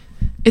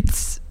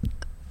 it's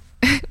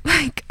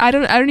like I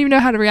don't even know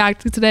how to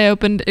react. Today I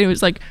opened, it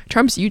was like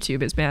Trump's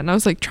YouTube is banned. And I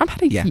was like, Trump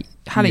had a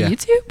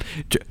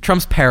YouTube?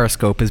 Trump's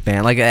Periscope is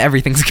banned. Like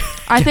everything's.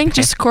 I think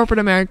just corporate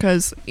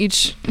America's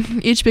each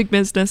big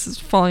business is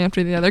falling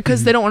after the other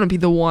because they don't want to be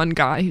the one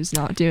guy who's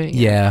not doing it.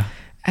 Yeah,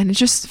 and it's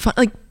just fun.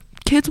 Like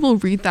kids will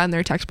read that in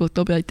their textbook.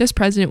 They'll be like, this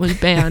president was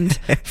banned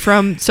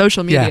from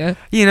social media.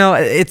 Yeah.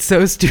 It's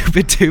so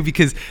stupid too,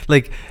 because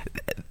like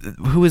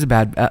who was a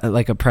bad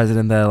like a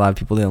president that a lot of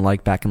people didn't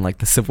like back in like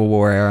the Civil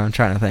War era? I'm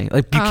trying to think.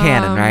 Like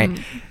Buchanan, right?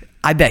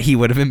 I bet he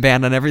would have been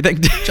banned on everything.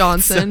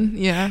 Johnson,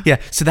 yeah. Yeah,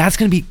 so that's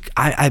going to be,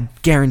 I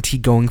guarantee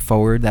going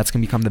forward, that's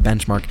going to become the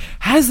benchmark.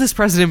 Has this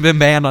president been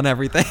banned on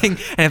everything?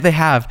 And if they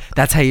have,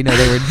 that's how you know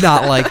they were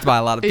not liked by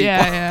a lot of people.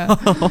 Yeah.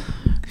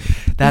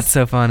 That's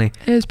so funny.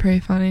 It is pretty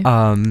funny.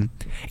 When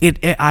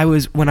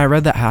I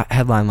read that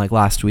headline like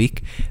last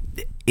week,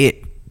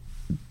 it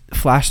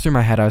flashed through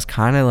my head. I was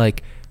kind of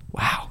like,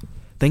 wow.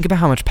 Think about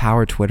how much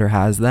power Twitter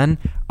has then.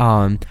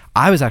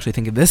 I was actually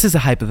thinking this is a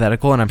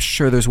hypothetical, and I'm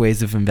sure there's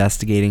ways of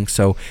investigating,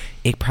 so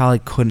it probably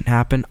couldn't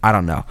happen. I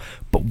don't know.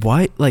 But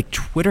what? Like,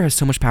 Twitter has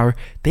so much power.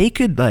 They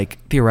could, like,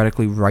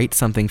 theoretically write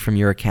something from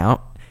your account,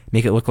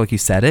 make it look like you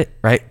said it,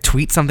 right?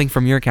 Tweet something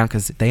from your account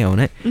because they own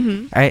it,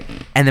 right?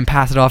 And then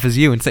pass it off as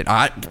you and say,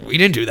 we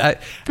didn't do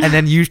that. And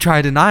then you try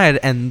to deny it,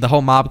 and the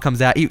whole mob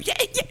comes at you. Yeah.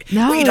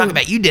 No. What are you talking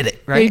about? You did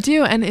it, right? They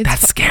do, and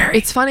that's scary.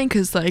 It's funny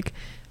because, like,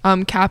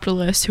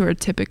 capitalists who are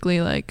typically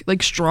like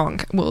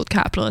strong-willed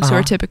capitalists who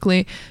are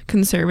typically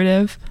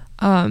conservative,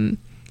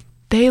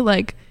 they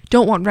like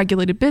don't want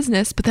regulated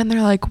business, but then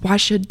they're like, why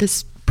should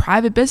this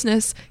private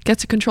business get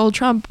to control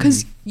Trump?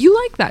 Because you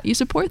like that, you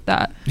support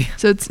that.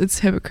 So it's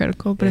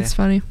hypocritical, but it's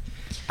funny.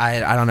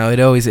 I don't know,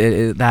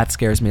 it that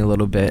scares me a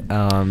little bit,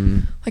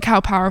 like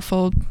how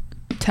powerful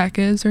tech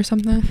is or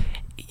something.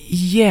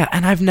 Yeah,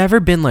 and I've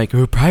never been like,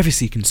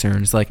 privacy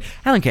concerns. Like,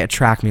 I don't care.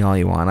 Track me all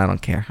you want. I don't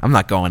care. I'm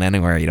not going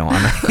anywhere you don't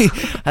want me.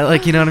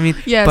 Like, you know what I mean?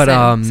 Yeah,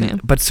 but same.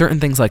 But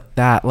certain things like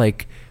that,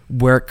 like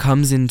where it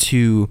comes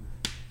into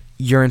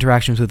your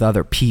interactions with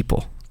other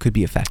people, could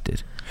be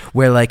affected.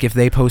 Where like if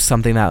they post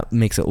something that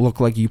makes it look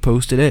like you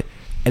posted it,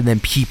 and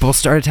then people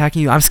start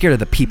attacking you, I'm scared of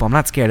the people. I'm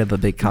not scared of the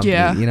big company.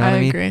 Yeah, you know what I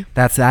mean? Agree.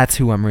 That's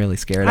who I'm really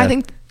scared of.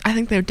 I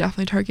think they would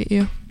definitely target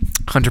you.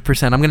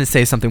 100%. I'm going to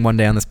say something one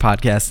day on this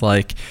podcast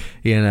like,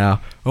 I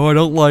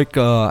don't like,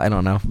 I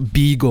don't know,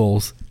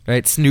 beagles,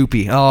 right?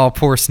 Snoopy. Oh,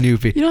 poor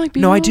Snoopy. You don't like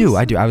beagles? No,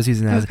 I do. I was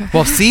using that as,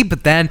 well, see,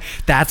 but then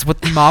that's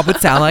what the mob would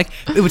sound like.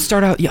 It would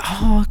start out,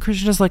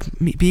 Christian doesn't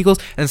like beagles.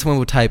 And then someone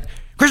would type,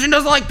 Christian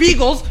doesn't like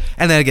beagles.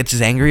 And then it gets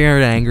just angrier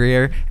and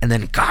angrier. And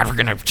then, God, we're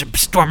going to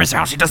storm his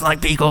house. He doesn't like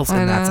beagles.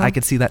 And I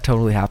could see that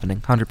totally happening.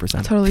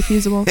 100%. Totally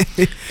feasible.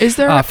 Is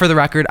there... for the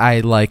record,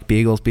 I like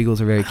beagles. Beagles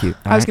are very cute.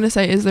 I was going to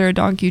say, is there a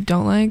dog you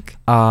don't like?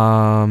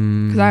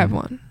 Because I have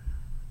one.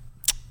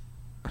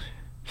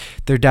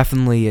 There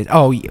definitely is.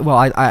 Oh, well,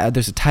 I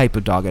there's a type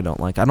of dog I don't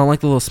like. I don't like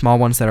the little small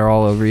ones that are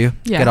all over you.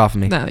 Yeah. Get off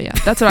of me. No, yeah.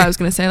 That's what I was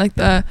going to say. Like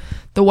the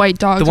white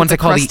dogs with the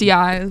crusty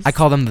eyes. I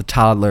call them the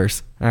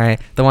toddlers. All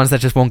right, the ones that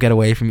just won't get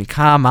away from you.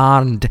 Come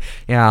on,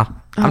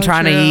 I'm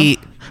trying to eat.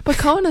 But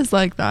Kona's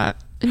like that,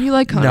 and you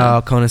like Kona.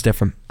 No, Kona's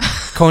different.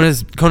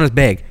 Kona's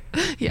big.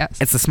 Yes,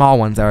 it's the small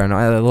ones that are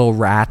the little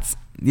rats.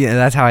 Yeah,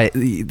 that's how I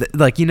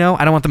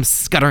don't want them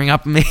scuttering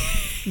up at me.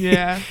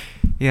 Yeah.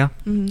 Yeah.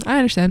 I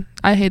understand.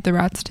 I hate the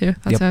rats too.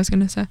 That's what I was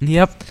gonna say.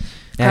 Yep.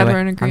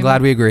 Anyway, I'm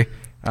glad we agree.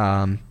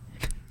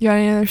 You got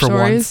any other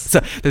stories?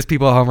 So, there's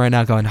people at home right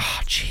now going, oh,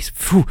 jeez.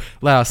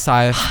 Let us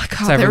sigh.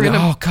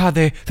 Oh, God,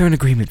 they're in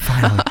agreement,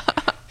 finally.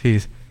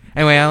 Jeez.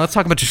 Anyway, let's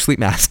talk about your sleep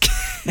mask.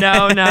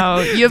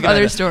 No. You have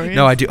other stories.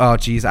 No, I do. Oh,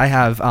 jeez. I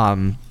have,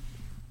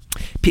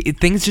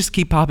 things just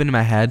keep popping in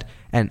my head.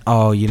 And,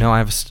 I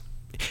have,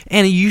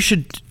 Annie, you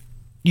should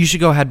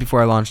go ahead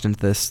before I launched into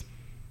this.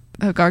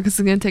 Oh, God, because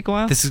it's going to take a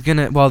while? This is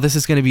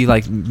going to be,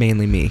 like,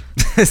 mainly me.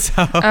 So,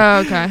 oh,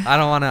 okay. I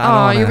don't want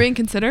to. You're being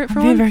considerate for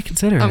I'm being very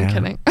considerate. I'm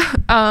kidding.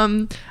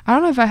 I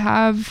don't know if I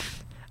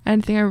have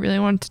anything I really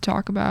wanted to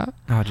talk about.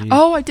 Oh, geez.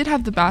 Oh, I did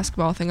have the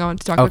basketball thing I wanted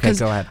to talk about. Okay,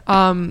 go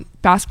ahead.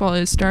 Basketball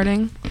is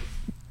starting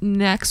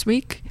next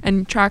week,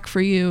 and track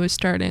for you is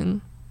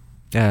starting...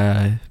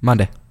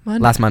 Monday.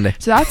 Last Monday.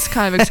 So that's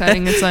kind of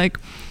exciting. It's like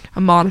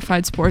a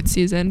modified sports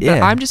season.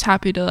 But I'm just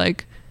happy to,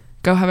 like,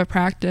 go have a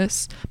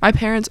practice. My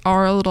parents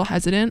are a little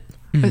hesitant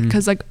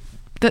because like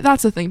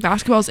that's the thing.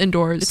 Basketball's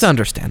indoors. It's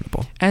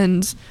understandable.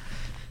 And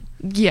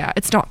yeah,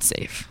 it's not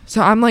safe.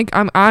 So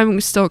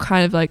I'm still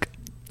kind of like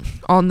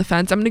on the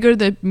fence. I'm gonna go to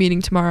the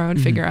meeting tomorrow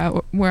and figure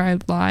out where I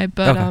lie.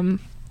 But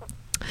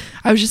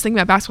I was just thinking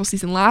about basketball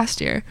season last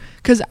year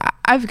because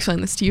I've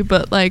explained this to you,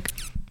 but like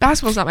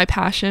basketball's not my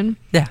passion.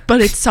 Yeah.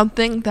 But it's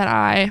something that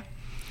I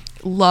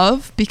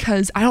love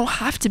because I don't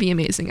have to be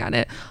amazing at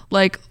it.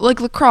 Like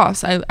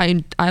lacrosse, I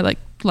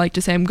like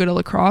to say I'm good at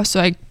lacrosse, so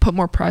I put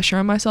more pressure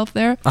on myself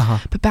there.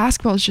 But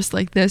basketball is just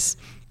like this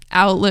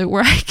outlet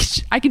where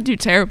I could do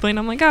terribly, and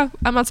I'm like, oh,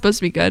 I'm not supposed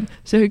to be good,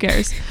 so who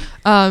cares?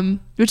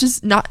 Which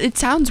is not. It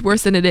sounds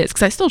worse than it is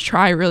because I still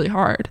try really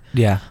hard.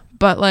 Yeah.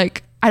 But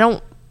like I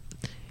don't.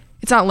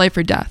 It's not life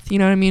or death. You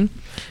know what I mean?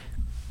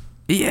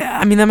 Yeah,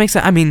 I mean that makes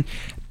sense. I mean,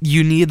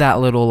 you need that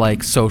little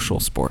like social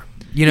sport.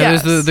 You know,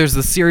 Yes. there's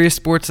the serious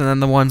sports and then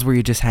the ones where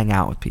you just hang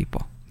out with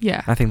people.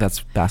 Yeah. I think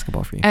that's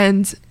basketball for you.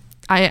 And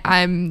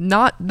I'm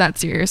not that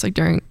serious. Like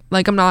during,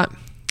 like I'm not.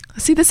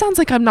 See, this sounds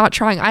like I'm not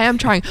trying. I am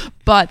trying,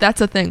 but that's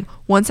the thing.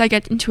 Once I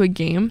get into a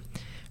game,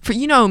 for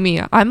you know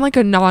me, I'm like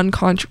a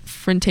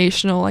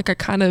non-confrontational. Like I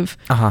kind of.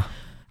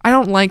 I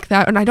don't like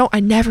that, and I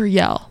never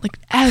yell, like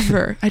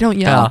ever. I don't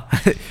yell.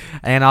 Oh.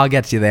 And I'll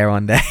get you there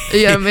one day.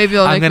 Yeah, maybe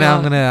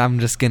I'm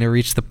just gonna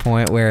reach the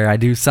point where I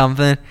do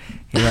something.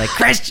 You're like,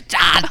 Christian,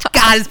 God,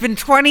 it's been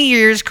 20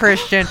 years,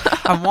 Christian.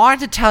 I wanted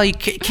to tell you,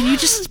 can you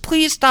just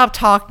please stop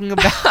talking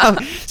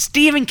about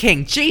Stephen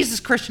King? Jesus,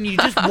 Christian, you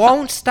just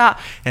won't stop.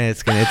 And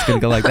it's gonna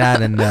go like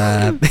that. And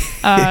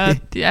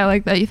yeah, I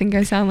like that. You think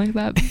I sound like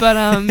that, but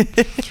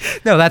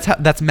no,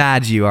 that's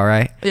mad you, all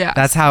right? Yeah.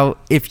 That's how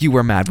if you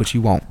were mad, which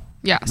you won't.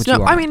 Yes.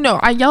 No, I mean, no,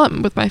 I yell at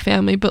with my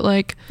family, but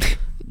like,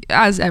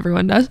 as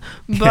everyone does,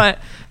 but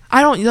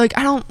I don't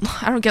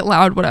get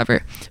loud,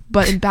 whatever.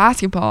 But in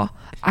basketball,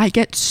 I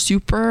get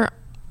super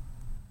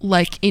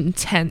like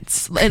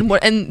intense, and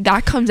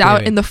that comes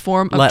out in the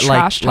form of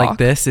trash talk. Like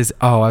this is,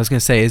 I was gonna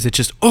say, is it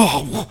just,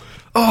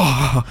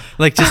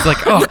 like just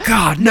like, oh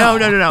God, no.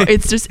 No.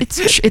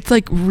 It's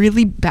like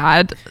really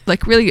bad,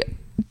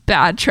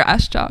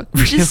 trash talk,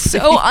 which is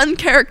so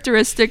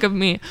uncharacteristic of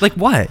me. Like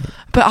what?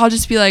 But I'll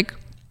just be like,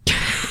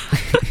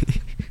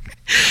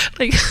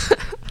 like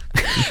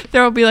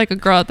there will be like a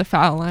girl at the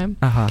foul line,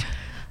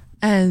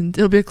 and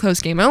it'll be a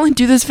close game. I only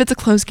do this if it's a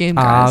close game,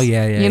 guys. Oh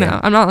yeah. You know,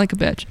 I'm not like a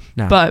bitch.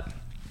 No. But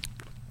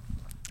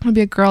it'll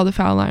be a girl at the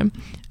foul line,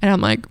 and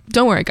I'm like,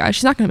 don't worry, guys,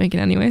 she's not gonna make it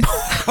anyways.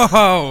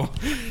 Oh,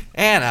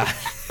 Anna.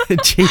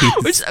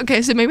 Jeez.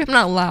 Okay, so maybe I'm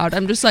not loud.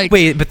 I'm just like,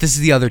 wait, but this is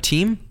the other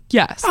team?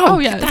 Yes. Oh,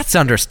 yeah. That's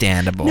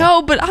understandable.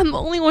 No, but I'm the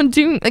only one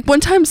doing. Like one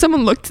time, some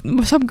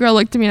girl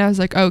looked at me, and I was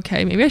like,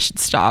 okay, maybe I should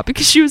stop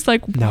because she was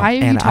like, why are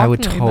you talking I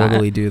would like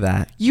totally that? do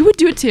that. You would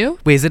do it too?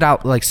 Wait, is it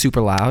out like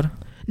super loud?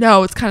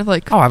 No, it's kind of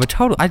like. Oh,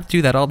 I'd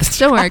do that all the time.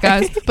 Don't worry,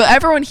 guys. But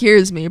everyone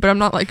hears me, but I'm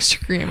not like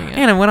screaming it.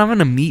 And when I'm in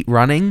a meet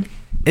running,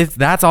 if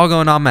that's all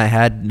going on in my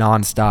head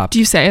nonstop. Do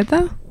you say it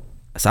though?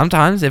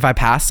 Sometimes if I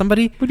pass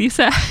somebody, what do you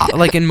say?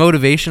 Like in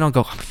motivation, I'll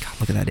go, oh my God,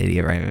 look at that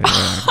idiot right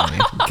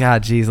now.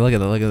 God, geez, look at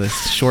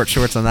this short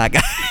shorts on that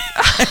guy.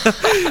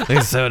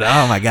 Looks so dumb.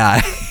 Oh my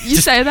God. You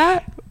say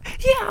that?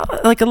 Yeah,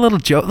 like a little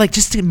joke, like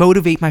just to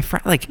motivate my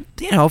friend. Like,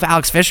 you know, if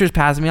Alex Fisher's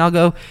passing me, I'll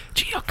go,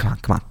 gee, come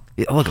on.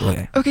 Look at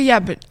it. Okay, yeah,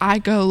 but I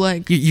go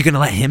like. You're gonna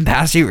let him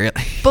pass you,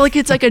 really? But like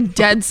it's like a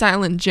dead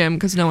silent gym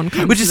because no one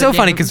comes. Which is so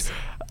funny because,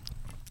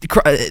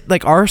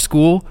 like, our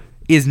school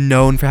is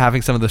known for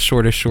having some of the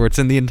shortest shorts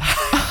in the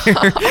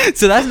entire.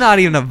 So that's not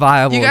even a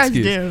viable excuse.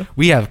 You guys do.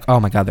 We have.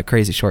 Oh my God, they're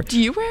crazy short. Do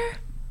you wear?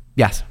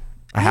 Yes,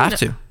 I have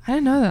to. I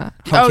didn't know that.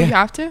 Oh, yeah. You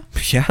have to?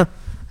 Yeah.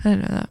 I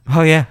didn't know that.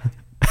 Oh yeah.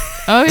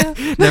 Oh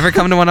yeah. Never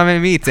come to one of my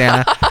meets,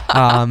 Anna.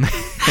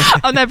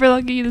 I'll never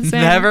look at you the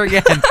same. Never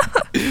again.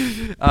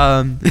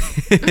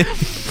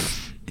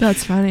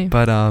 That's funny.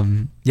 But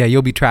yeah,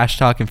 you'll be trash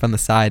talking from the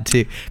side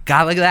too.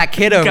 God, look at that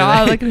kid over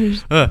there. Look at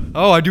his.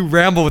 Oh, I do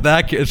ramble with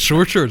that kid.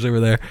 Short shorts over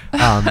there.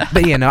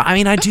 But yeah, no, I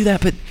mean I do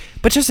that,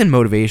 but just in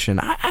motivation.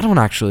 I don't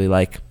actually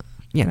like,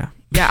 you know.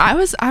 Yeah,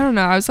 I don't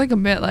know. I was like a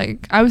bit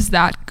like I was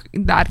that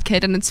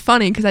kid, and it's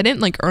funny because I didn't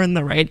like earn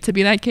the right to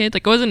be that kid.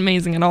 Like it wasn't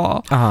amazing at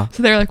all.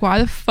 So they're like, why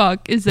the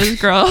fuck is this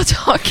girl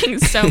talking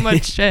so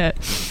much shit?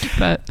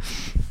 But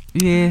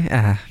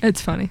yeah,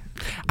 it's funny.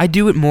 I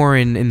do it more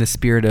in the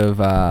spirit of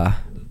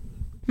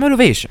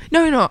motivation.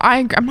 No,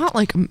 I'm not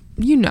like,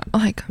 you know,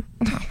 like,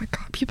 oh my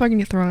God, people are gonna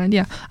get thrown on.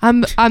 Yeah,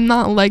 I'm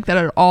not like that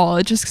at all.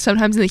 It's just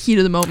sometimes in the heat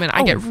of the moment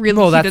I get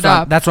really heated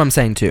up. That's what I'm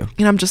saying too.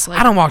 And I'm just like,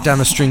 I don't walk down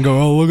the street and go,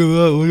 oh, look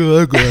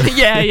at that guy.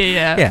 Yeah.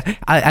 Yeah,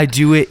 I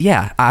do it.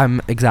 Yeah,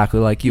 I'm exactly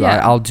like you.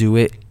 Yeah. I'll do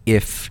it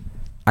if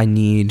I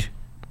need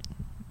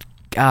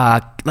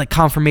like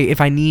confirmation, if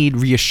I need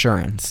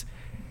reassurance.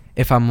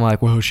 If I'm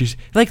like, well, she's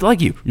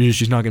like you,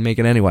 she's not gonna make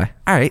it anyway.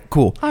 All right,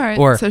 cool. All right,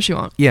 or so she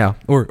won't. Yeah.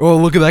 Or oh,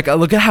 look at that guy.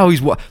 Look at how he's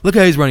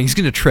running. He's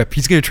gonna trip.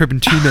 He's gonna trip in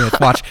 2 minutes.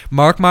 Watch.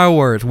 Mark my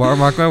words.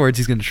 Mark my words.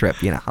 He's gonna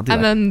trip. You know. I'll do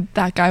and that. then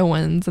that guy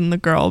wins, and the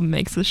girl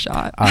makes the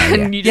shot,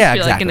 and you just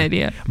feel like an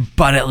idiot.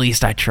 But at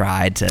least I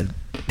tried to.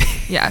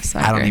 Yes,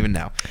 I don't agree. even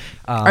know.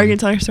 Are you gonna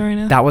tell your story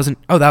now? That wasn't.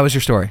 Oh, that was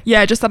your story.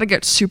 Yeah, I just thought I'd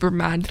get super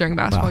mad during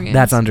basketball Well, games.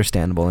 that's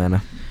understandable,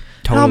 Anna.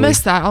 Totally. I'll miss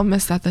that. I'll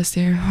miss that this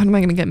year. When am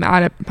I gonna get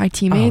mad at my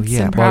teammates? Oh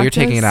yeah. in Well, you're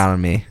taking it practice? out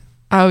on me.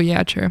 Oh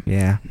yeah, true.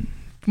 Yeah.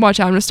 Watch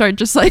out! I'm gonna start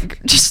just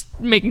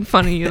making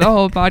fun of you the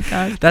whole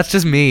podcast. That's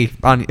just me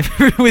on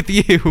with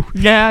you.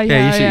 Yeah.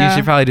 You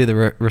should probably do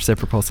the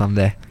reciprocal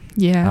someday.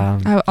 Yeah.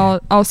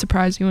 I'll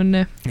surprise you one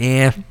day.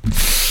 Yeah.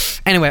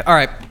 Anyway, all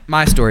right,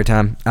 my story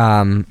time.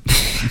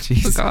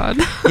 Jeez. Oh God.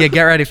 Yeah,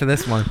 get ready for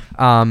this one.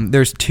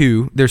 There's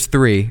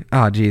three.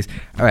 Oh, geez.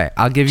 All right,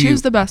 I'll give you.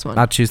 Choose the best one.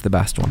 I'll choose the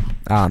best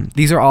one.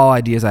 These are all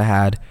ideas I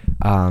had,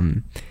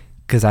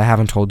 because I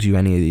haven't told you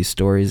any of these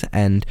stories.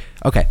 And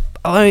okay,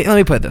 let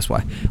me put it this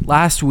way.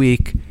 Last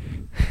week,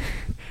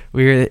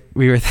 we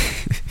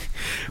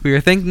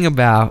were thinking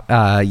about,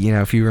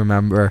 if you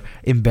remember,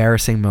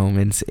 embarrassing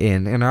moments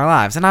in our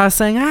lives, and I was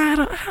saying I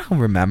don't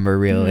remember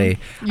really.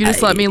 You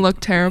just let me look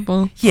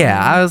terrible. Yeah,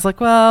 I was like,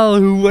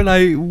 well, when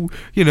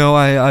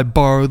I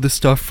borrowed the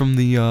stuff from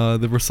the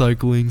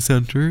recycling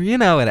center,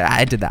 and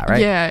I did that,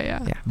 right?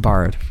 Yeah. Yeah,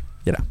 borrowed,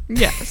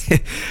 Yes.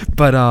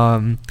 But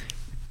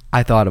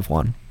I thought of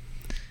one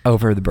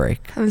over the break.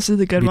 And this is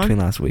the good between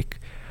one. last week.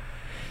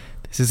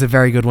 This is a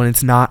very good one.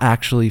 It's not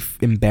actually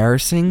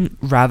embarrassing.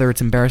 Rather, it's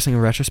embarrassing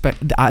in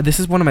retrospect. This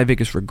is one of my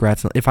biggest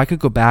regrets. If I could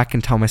go back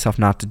and tell myself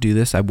not to do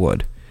this, I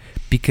would.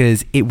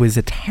 Because it was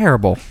a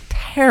terrible,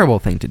 terrible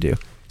thing to do.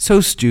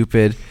 So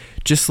stupid.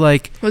 Just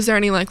like... Was there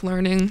any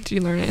learning? Did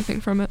you learn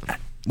anything from it?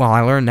 Well, I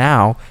learned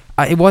now.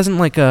 It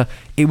wasn't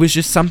it was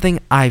just something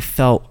I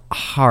felt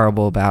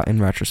horrible about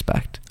in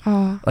retrospect.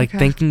 Oh, okay.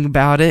 Thinking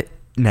about it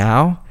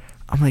now,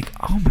 I'm like,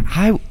 oh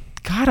my...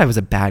 God, I was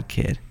a bad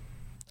kid.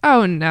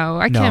 Oh no,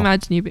 I can't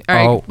imagine you. All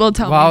right, well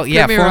tell me. Well,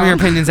 yeah, form your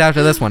opinions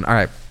after this one. All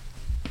right.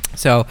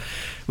 So,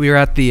 we were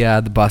at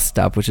the bus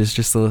stop, which is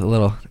just a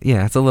little,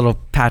 it's a little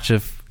patch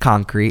of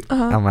concrete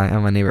on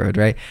my neighborhood,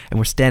 right? And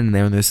we're standing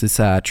there, and there's this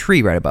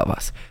tree right above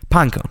us,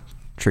 pine cone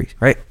tree,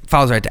 right?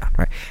 Falls right down,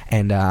 right?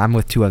 And I'm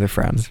with two other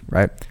friends,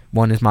 right?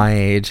 One is my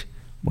age,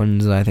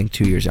 one's I think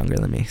 2 years younger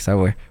than me.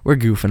 So we're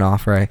goofing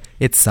off, right?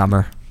 It's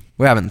summer,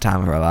 we're having the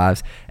time of our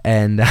lives,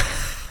 and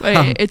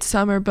wait, it's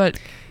summer, but.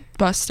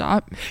 Bus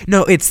stop?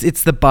 No, it's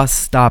the bus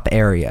stop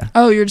area.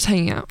 Oh, you're just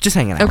hanging out. Just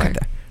hanging out right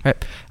there,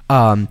 right?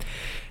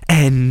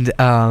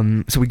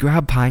 So we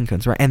grab pine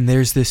cones, right? And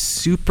there's this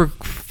super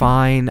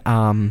fine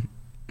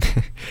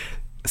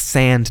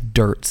sand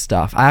dirt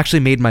stuff. I actually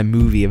made my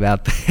movie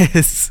about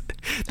this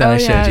that I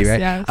showed you,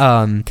 right?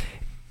 Yes.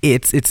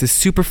 It's a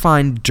super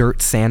fine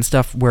dirt sand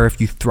stuff where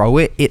if you throw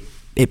it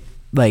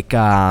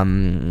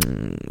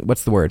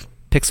what's the word?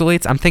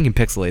 Pixelates? I'm thinking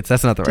pixelates.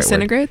 That's not the right word.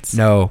 Disintegrates?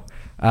 No.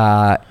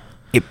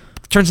 It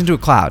turns into a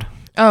cloud.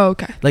 Oh,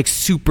 okay.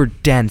 Super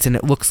dense, and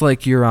it looks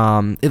like it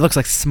looks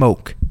like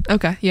smoke.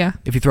 Okay, yeah.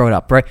 If you throw it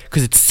up, right?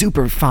 Because it's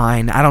super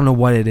fine. I don't know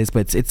what it is,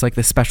 but it's like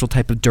this special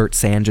type of dirt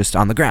sand just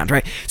on the ground,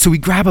 right? So we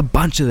grab a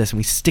bunch of this and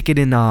we stick it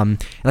in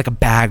like a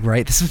bag,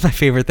 right? This was my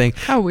favorite thing.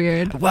 How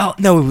weird. Well,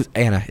 no, it was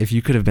Anna. If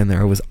you could have been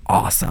there, it was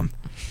awesome.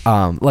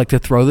 To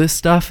throw this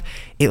stuff,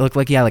 it looked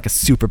like like a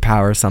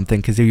superpower or something,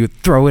 because you would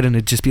throw it and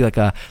it'd just be like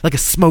a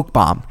smoke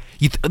bomb.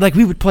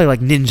 We would play like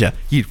ninja.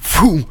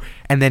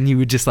 And then you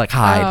would just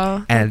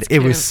hide, and it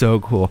was so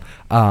cool.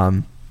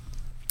 My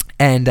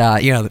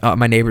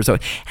neighbors are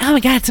like, oh my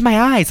God, it's in my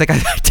eyes. I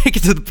take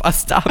it to the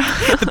bus stop.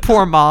 The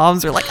poor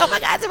moms are like, oh my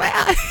God, it's in my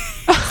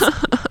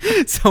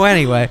eyes. So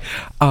anyway,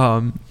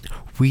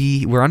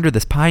 we were under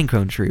this pine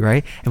cone tree,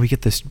 right? And we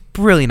get this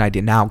brilliant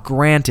idea. Now,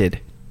 granted,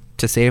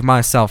 to save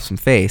myself some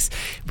face,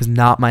 it was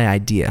not my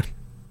idea.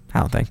 I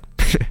don't think.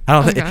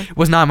 It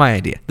was not my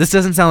idea. This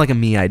doesn't sound like a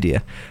me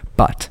idea,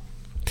 but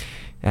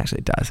actually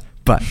it does.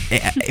 But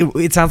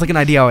it sounds like an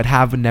idea I would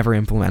have but never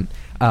implement.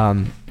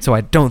 So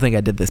I don't think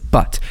I did this.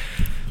 But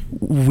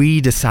we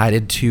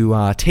decided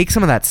to take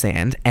some of that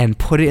sand and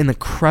put it in the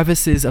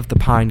crevices of the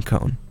pine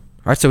cone.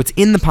 All right, so it's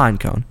in the pine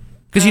cone.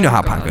 Because you know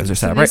how pine cones are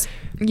set up, right?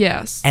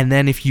 Yes. And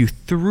then if you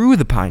threw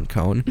the pine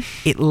cone,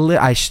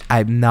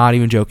 I'm not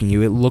even joking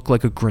you, it looked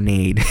like a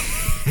grenade.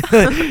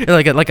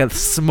 like a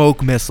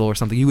smoke missile or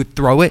something. You would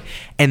throw it,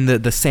 and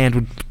the sand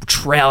would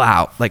trail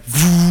out,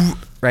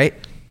 right?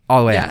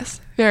 All the way out. Yes.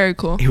 Very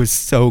cool. It was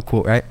so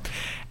cool, right?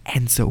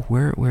 And so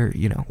we're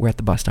at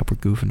the bus stop, we're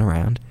goofing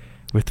around,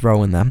 we're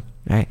throwing them,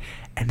 right?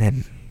 And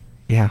then,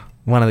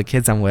 one of the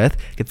kids I'm with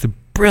gets a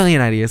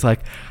brilliant idea. It's like,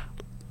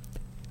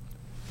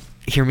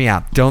 hear me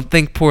out. Don't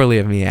think poorly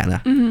of me,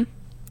 Anna. Mm-hmm.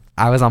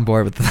 I was on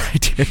board with the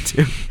idea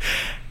too.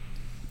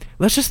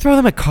 Let's just throw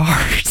them at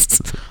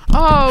cars.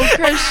 Oh,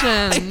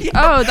 Christian.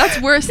 Oh,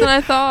 that's worse than I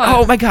thought.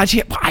 Oh my God,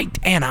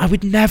 Anna, I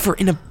would never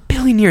in a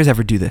billion years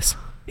ever do this.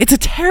 It's a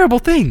terrible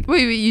thing.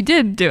 Wait, you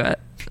did do it.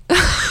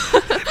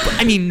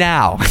 I mean,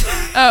 now.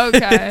 Oh,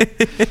 okay.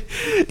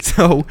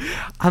 So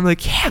I'm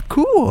like, yeah,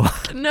 cool.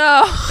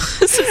 No,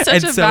 this is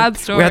such a bad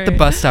story. We're at the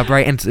bus stop,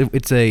 right? And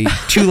it's a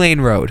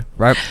 2-lane road,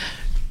 right?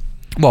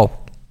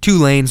 Well, 2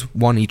 lanes,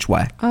 one each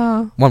way.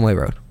 Oh. One-way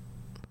road.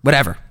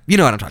 Whatever. You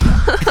know what I'm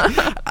talking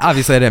about.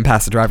 Obviously, I didn't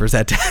pass the driver's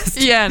ed test.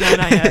 Yeah, no,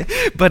 not yet.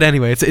 But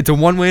anyway, it's a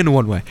one way and a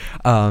one way.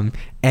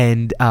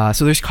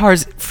 So there's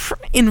cars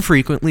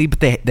infrequently, but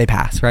they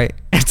pass, right?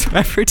 And so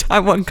every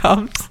time one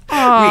comes, we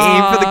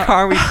aim for the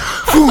car,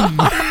 boom.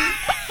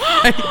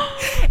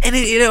 And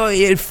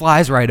it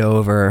flies right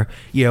over.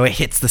 It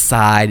hits the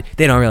side.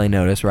 They don't really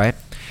notice, right?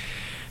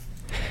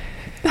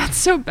 That's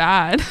so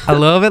bad. A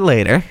little bit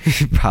later,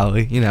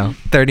 probably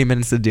 30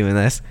 minutes of doing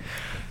this,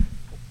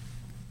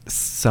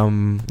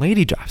 some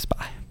lady drives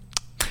by,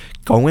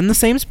 going the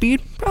same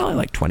speed, probably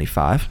like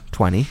 25,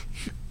 20.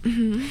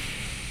 Mm-hmm.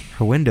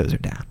 Her windows are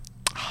down.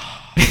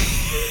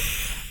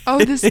 Oh,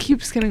 this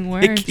keeps getting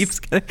worse.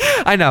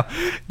 I know.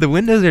 The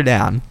windows are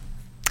down.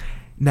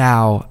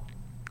 Now,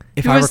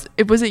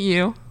 was it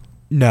you?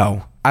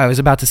 No. I was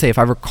about to say, if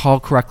I recall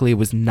correctly, it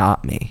was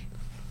not me.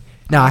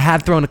 Now, I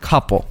had thrown a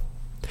couple,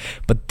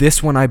 but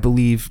this one I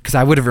believe, because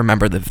I would have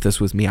remembered that if this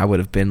was me, I would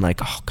have been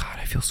like, oh God,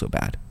 I feel so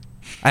bad.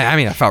 I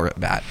mean, I felt really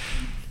bad.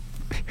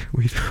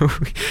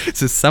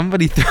 So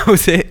somebody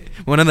throws it.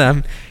 One of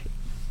them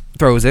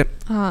throws it.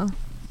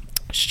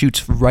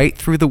 Shoots right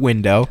through the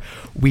window.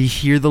 We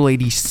hear the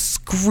lady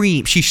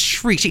scream. She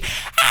shrieks.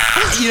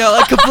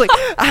 Like complete.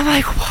 I'm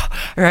like, whoa.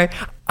 All right.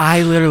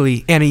 I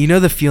literally, Anna,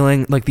 the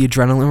feeling, like the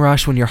adrenaline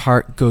rush when your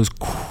heart goes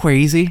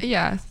crazy?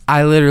 Yeah.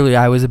 I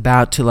was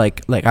about to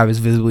like I was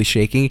visibly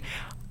shaking.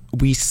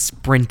 We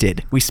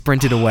sprinted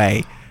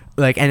away.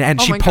 Like, and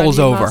she pulls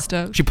over.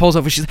 She pulls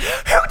over. She's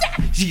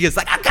like, she gets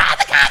like, I got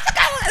the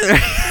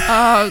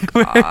Oh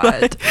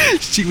God.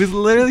 She was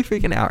literally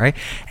freaking out, right?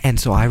 And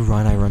so I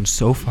run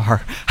so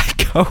far. I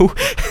go.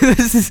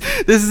 This is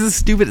a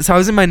stupid. So I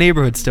was in my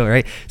neighborhood still,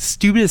 right?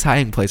 Stupidest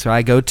hiding place. Where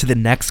I go to the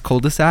next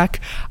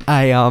cul-de-sac.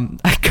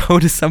 I go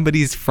to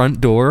somebody's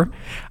front door.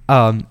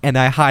 And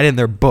I hide in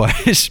their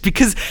bush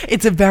because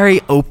it's a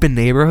very open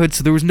neighborhood,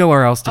 so there was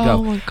nowhere else to go.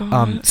 Oh my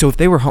God. So if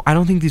they were home, I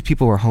don't think these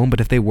people were home,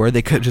 but if they were,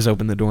 they could just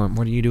open the door.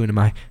 What are you doing in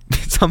my?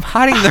 So I'm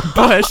hiding in their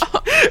bush.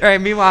 All right.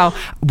 Meanwhile,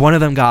 one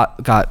of them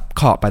got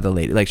caught by the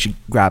lady. Like she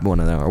grabbed one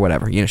of them or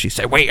whatever. She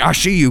said, "Wait, I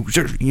see you."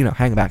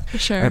 Hang back.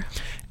 Sure. Right?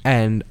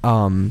 And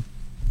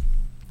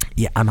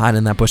yeah, I'm hiding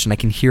in that bush and I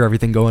can hear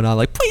everything going on.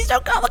 Like, please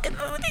don't go. Look at me.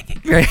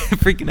 Right,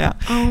 freaking out.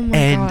 Oh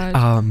my God.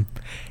 And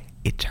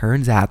it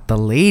turns out the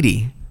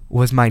lady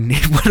was one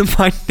of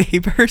my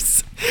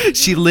neighbors.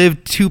 She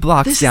lived 2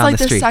 blocks down the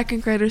street. This is like the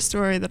second grader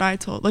story that I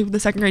told, like the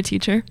second grade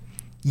teacher.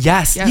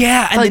 Yes.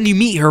 Yeah. And then you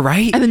meet her,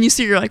 right? And then you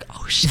see her like,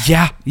 oh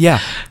shit.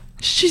 Yeah.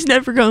 She's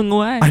never going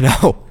away. I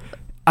know.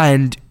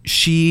 And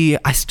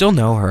I still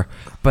know her,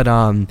 but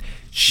does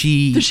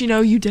she know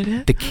you did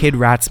it? The kid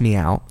rats me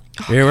out.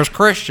 It was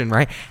Christian,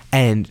 right?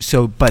 And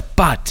so,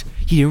 but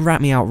he didn't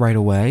rat me out right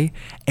away.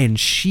 And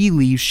she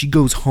leaves. She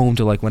goes home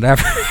to like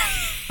whatever.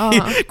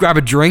 Grab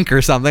a drink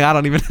or something. I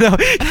don't even know.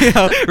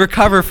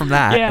 Recover from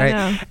that,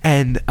 right?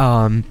 And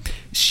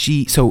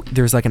so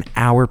there's like an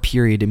hour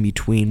period in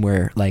between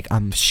where like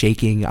I'm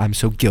shaking. I'm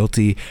so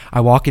guilty.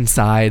 I walk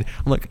inside.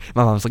 I'm like,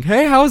 my mom's like,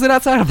 "Hey, how was it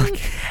outside?" I'm like,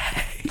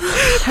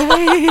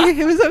 "Hey,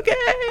 it was okay."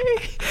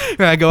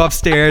 I go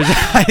upstairs.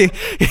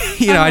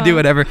 I do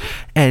whatever,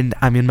 and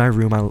I'm in my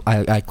room.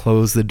 I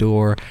close the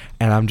door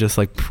and I'm just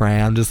like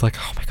praying. I'm just like,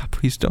 oh my God,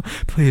 please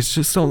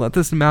just don't let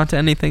this amount to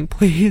anything,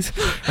 please.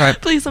 All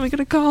right, please let me go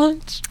to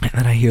college. And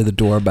then I hear the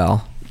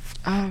doorbell.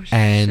 Oh shit!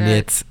 And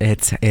it's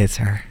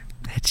her.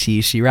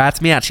 She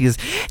rats me out. She goes,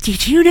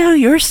 "Did you know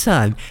your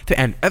son?"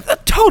 And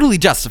totally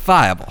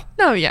justifiable.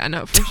 No, yeah,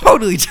 no, for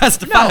totally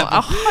justifiable.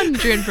 No,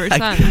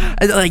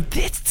 100%. Like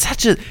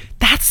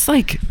that's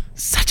like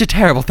such a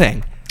terrible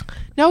thing.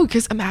 No,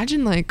 because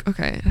imagine like,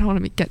 okay, I don't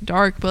want to get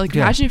dark, but like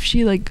imagine if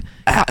she like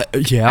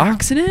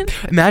accident.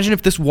 Imagine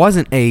if this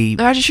wasn't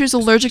imagine she was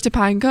allergic to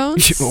pine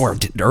cones or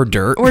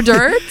dirt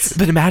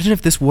But imagine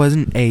if this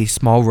wasn't a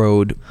small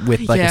road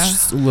with like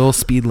a little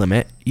speed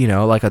limit,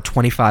 like a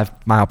 25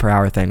 mile per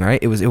hour thing,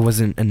 right? It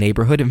wasn't a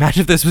neighborhood.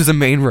 Imagine if this was a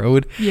main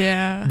road.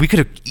 Yeah, we could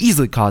have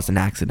easily caused an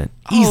accident.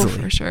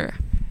 Easily, for sure.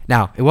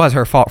 Now, it was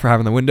her fault for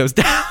having the windows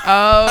down.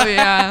 Oh,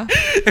 yeah.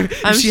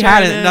 If she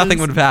hadn't, nothing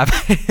would have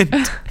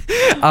happened.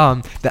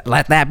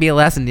 Let that be a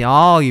lesson to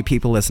all you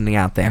people listening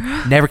out there.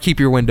 Never keep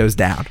your windows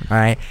down, all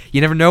right?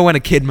 You never know when a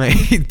kid might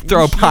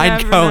throw a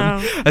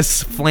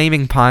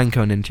flaming pine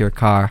cone into your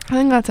car. I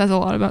think that says a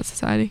lot about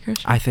society,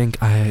 Christian. I think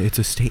it's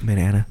a statement,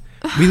 Anna.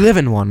 We live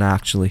in one,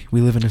 actually.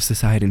 We live in a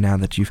society now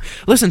that you've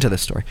listened to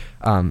this story.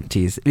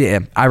 Tease.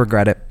 Yeah, I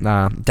regret it.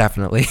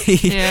 Definitely.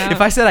 Yeah.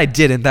 If I said I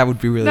didn't, that would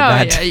be really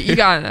bad. Yeah, you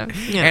gotta know.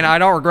 Yeah. And I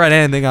don't regret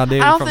anything I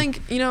did. I don't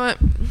think, you know what?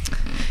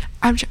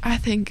 I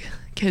think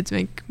kids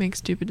make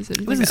stupid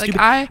decisions.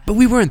 But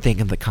we weren't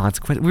thinking the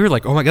consequence. We were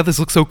like, oh my God, this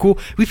looks so cool.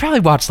 We probably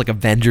watched like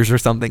Avengers or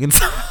something and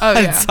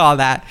saw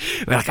that.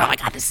 We were like, oh my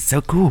God, this is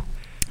so cool.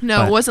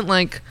 No, it wasn't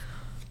like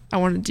I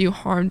want to do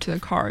harm to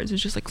the cars. It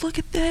was just like, look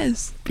at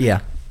this.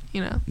 Yeah.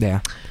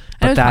 Yeah.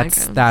 But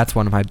that's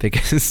one of my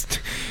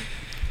biggest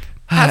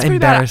that's pretty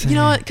bad. You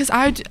know what? Because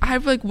I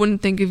like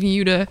wouldn't think of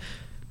you to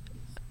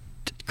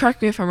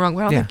correct me if I'm wrong,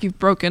 but I don't think you've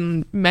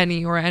broken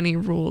many or any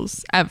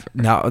rules ever.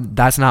 No,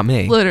 that's not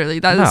me. Literally,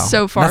 that is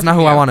so far. That's not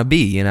who I want to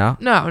be, you know?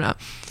 No.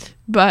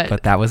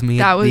 But that was me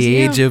that at was the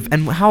you. age of,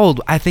 and how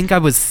old? I think I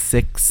was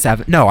 6,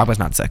 7. No, I was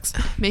not 6.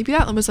 Maybe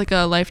that was like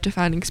a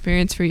life-defining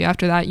experience for you.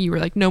 After that, you were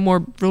like, no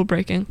more rule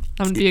breaking.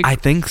 I'm gonna be I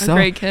think so.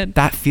 great kid.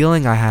 That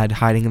feeling I had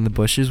hiding in the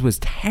bushes was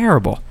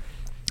terrible.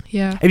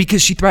 Yeah. And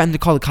because she threatened to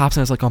call the cops,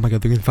 and I was like, oh my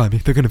God, they're going to find me.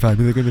 They're going to find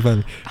me. They're going to find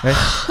me. Right?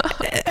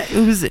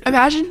 It was.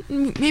 Imagine,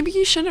 maybe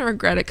you shouldn't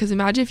regret it, because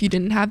imagine if you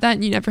didn't have that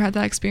and you never had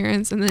that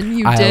experience, and then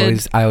you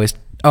did. I always.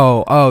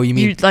 Oh, you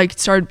mean.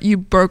 You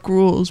broke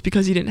rules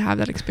because you didn't have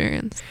that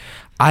experience.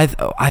 I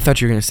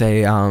thought you were going to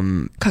say.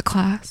 Cut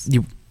class.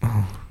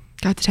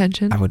 Got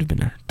detention. I would have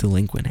been a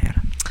delinquent,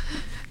 Hannah.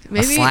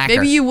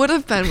 Maybe you would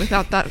have been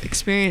without that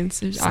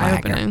experience. It was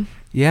eye-opening.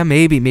 Yeah,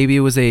 maybe it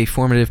was a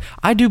formative.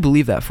 I do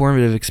believe that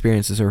formative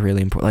experiences are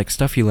really important. Like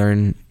stuff you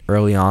learn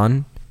early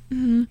on,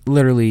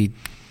 literally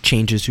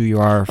changes who you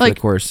are for the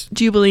course.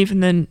 Do you believe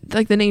in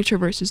the nature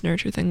versus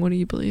nurture thing? What do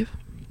you believe?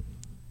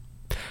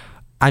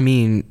 I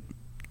mean,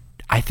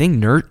 I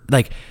think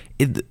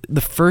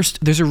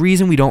there's a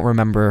reason we don't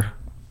remember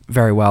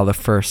very well the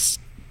first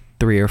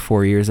 3 or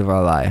 4 years of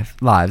our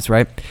lives,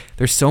 right?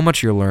 There's so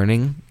much you're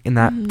learning in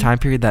that time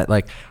period that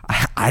like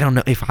I don't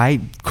know if I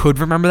could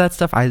remember that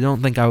stuff. I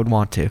don't think I would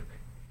want to.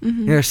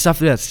 There's stuff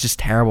that's just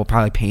terrible,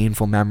 probably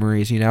painful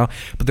memories, you know.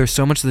 But there's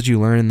so much that you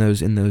learn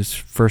in those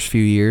first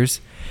few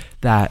years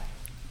that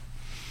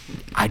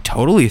I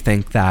totally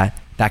think that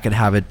could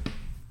have a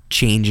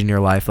change in your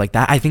life like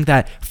that. I think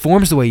that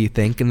forms the way you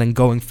think, and then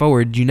going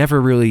forward, you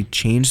never really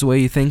change the way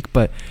you think,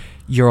 but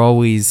you're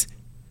always.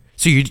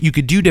 So you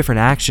could do different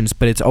actions,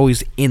 but it's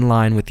always in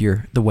line with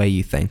the way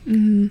you think.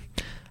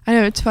 I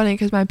know, it's funny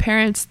because my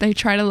parents, they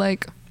try to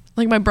like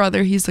my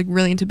brother, he's like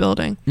really into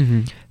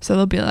building. So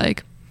they'll be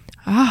like,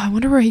 I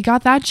wonder where he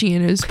got that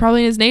gene. It was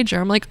probably in his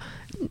nature. I'm like,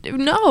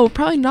 no,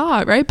 probably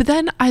not, right? But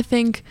then I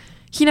think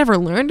he never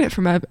learned it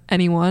from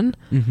anyone.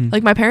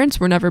 Like my parents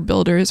were never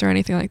builders or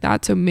anything like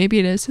that, so maybe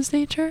it is his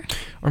nature.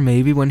 Or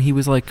maybe when he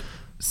was like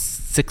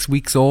 6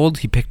 weeks old,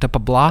 he picked up a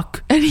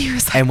block and he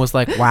was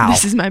like, wow,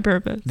 this is my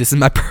purpose.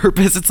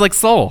 It's like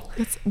soul.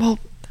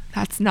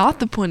 That's not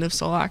the point of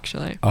soul,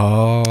 actually.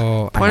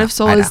 Point of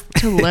soul is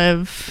to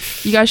live.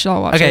 You guys should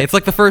all watch it. Okay, it's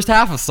like the first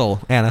half of Soul,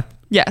 Anna.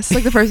 Yes,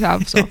 like the first half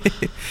of Soul.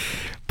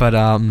 But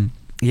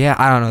yeah,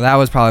 I don't know, that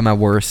was probably my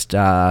worst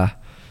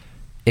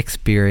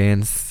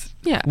experience.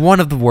 Yeah,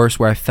 one of the worst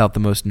where I felt the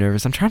most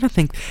nervous. I'm trying to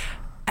think.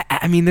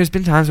 I mean, there's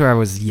been times where I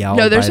was yelled.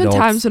 No, there's been adults.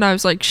 Times when I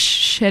was like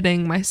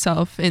shitting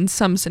myself in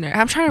some scenario.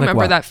 I'm trying to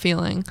remember that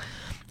feeling.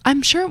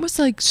 I'm sure it was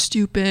like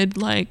stupid,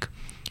 like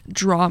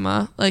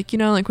drama, like, you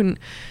know, like when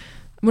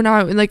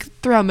I like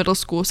throughout middle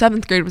school,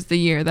 7th grade was the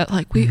year that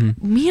like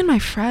me and my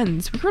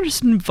friends, we were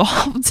just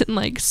involved in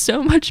like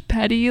so much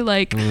petty,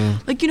 like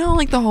you know,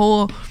 like the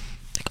whole.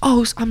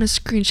 I'm gonna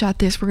screenshot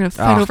this. We're gonna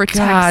fight over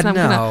text.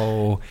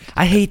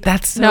 I hate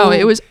that. No,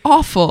 it was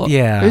awful.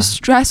 Yeah, it was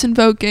stress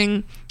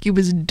invoking. It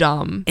was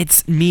dumb.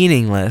 It's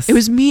meaningless. It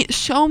was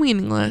so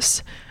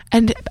meaningless.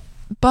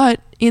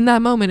 But in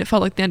that moment, it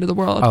felt like the end of the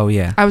world. Oh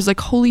yeah. I was like,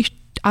 holy,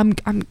 I'm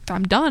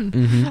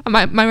done.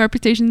 My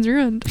reputation's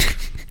ruined.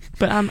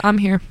 But I'm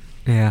here.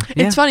 Yeah.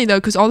 It's funny though,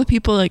 because all the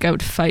people like I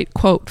would fight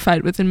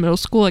with in middle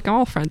school, like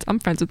I'm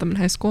friends with them in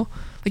high school.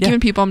 Like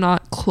even people I'm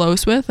not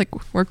close with,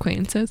 like we're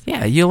acquaintances.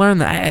 Yeah, you learn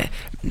that.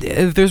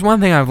 If there's one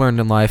thing I've learned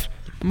in life,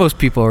 most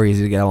people are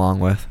easy to get along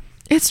with.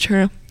 It's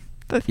true.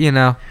 You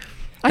know,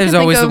 there's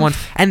always the one,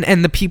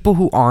 and the people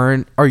who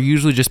aren't are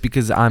usually just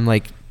because I'm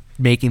like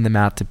making them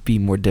out to be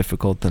more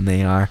difficult than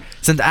they are.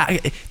 So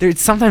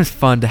it's sometimes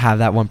fun to have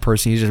that one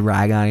person you just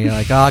rag on and you're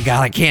like, oh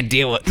God, I can't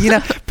deal with, you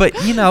know. But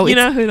you know, you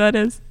know who that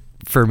is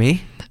for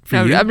me.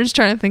 You? I'm just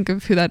trying to think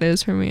of who that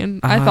is for me, and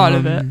I thought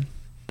of it.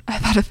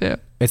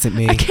 Is it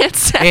me? I can't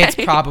say. It's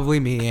probably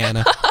me,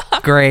 Anna.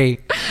 Great.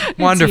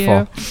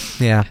 Wonderful.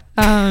 Yeah.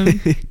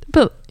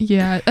 But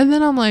yeah, and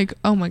then I'm like,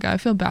 oh my God, I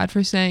feel bad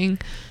for saying.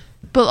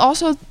 But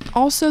also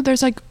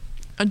there's like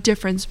a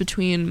difference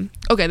between,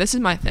 okay, this is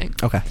my thing.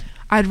 Okay.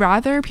 I'd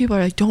rather people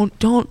are like,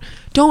 don't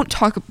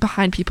talk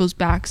behind people's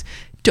backs.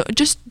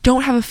 Just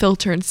don't have a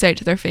filter and say it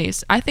to their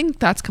face. I think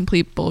that's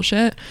complete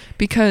bullshit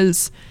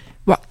because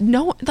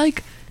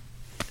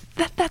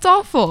that's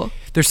awful.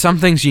 There's some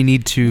things you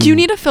need to. Do you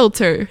need a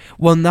filter?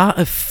 Well,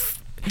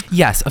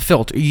 yes, a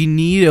filter. You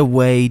need a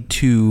way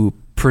to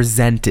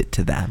present it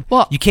to them.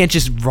 Well, you can't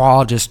just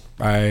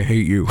I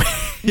hate you.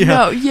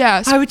 No,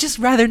 yes. I would just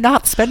rather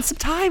not spend some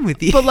time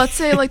with you. But let's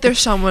say like there's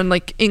someone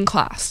like in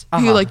class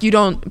who like you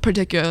don't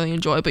particularly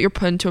enjoy, but you're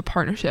put into a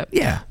partnership.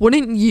 Yeah.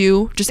 Wouldn't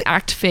you just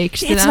act fake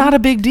to them? It's not a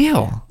big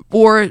deal.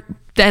 Or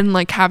then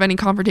like have any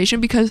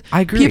confrontation, because I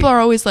agree. People are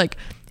always like,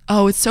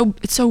 oh, it's so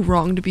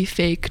wrong to be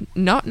fake.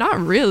 Not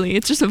really.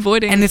 It's just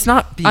avoiding, and it's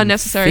not being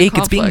unnecessary fake.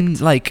 conflict. It's being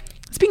like,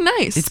 it's being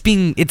nice. It's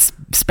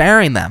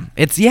sparing them.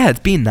 It's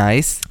being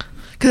nice.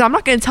 because I'm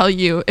not gonna tell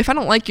you if I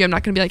don't like you. I'm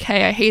not gonna be like,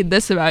 hey, I hate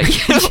this about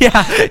you.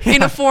 Yeah.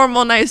 In a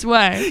formal, nice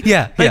way.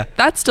 Yeah. Like, Yeah.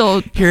 that's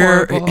still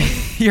horrible.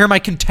 Here are my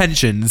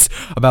contentions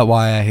about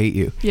why I hate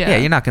you. Yeah. Yeah.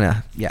 You're not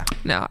gonna. Yeah.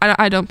 No,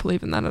 I don't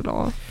believe in that at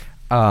all.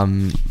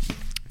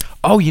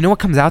 Oh, you know what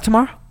comes out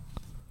tomorrow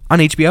on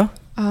HBO?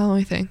 Let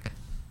me think.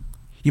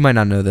 You might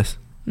not know this.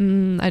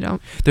 I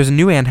don't. There's a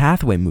new Anne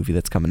Hathaway movie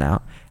that's coming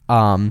out.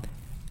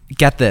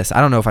 Get this. I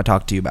don't know if I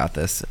talked to you about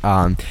this.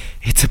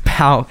 It's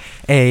about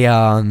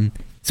a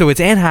so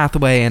it's Anne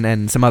Hathaway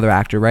and some other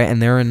actor, right?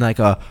 And they're in like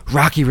a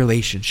rocky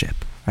relationship,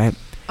 right?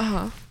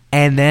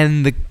 And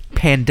then the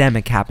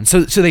pandemic happened.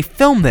 So they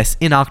filmed this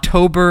in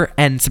October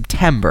and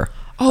September.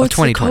 Oh, it's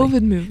the 2020.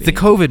 COVID movie. It's the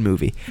COVID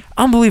movie.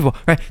 Unbelievable,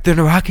 right? They're in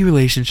a rocky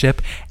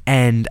relationship,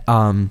 and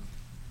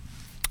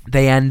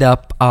they end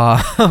up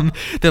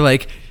they're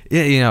like,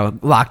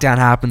 lockdown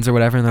happens or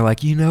whatever, and they're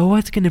like, you know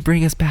what's gonna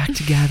bring us back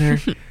together?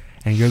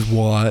 And he goes,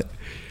 what?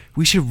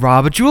 We should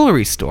rob a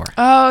jewelry store.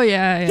 Oh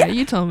yeah.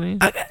 You told me.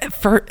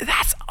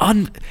 That's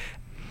odd.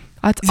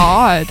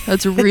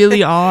 That's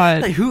really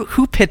odd. Like,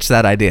 who pitched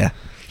that idea?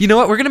 You know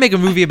what? We're gonna make a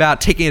movie about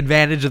taking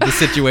advantage of the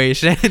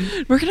situation.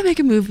 We're gonna make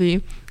a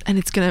movie,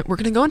 and we're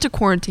gonna go into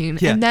quarantine,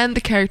 and then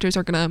the characters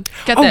are gonna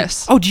get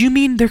this. Oh, do you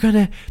mean they're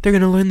gonna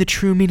learn the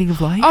true meaning of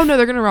life? Oh no,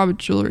 they're gonna rob a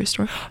jewelry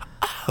store.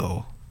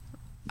 Oh,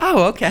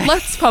 okay.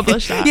 Let's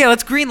publish that. Yeah,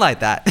 let's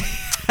greenlight that.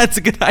 That's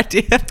a good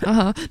idea.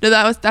 No,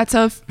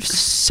 that's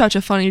such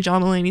a funny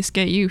John Mulaney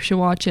skit. You should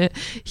watch it.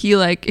 He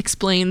like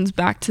explains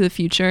Back to the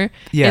Future.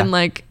 Yeah.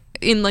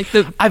 In the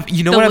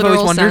what I've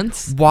always wondered,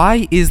 sense.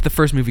 why is the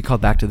first movie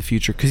called Back to the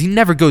Future? Because he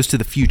never goes to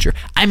the future.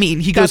 I mean,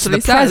 he goes to the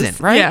present,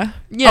 right?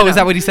 Yeah. Oh, is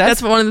that what he says?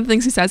 That's one of the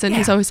things he says, and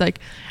he's always like,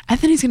 and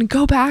then he's gonna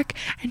go back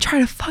and try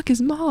to fuck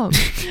his mom,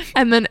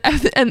 and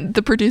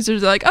the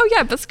producers are like, oh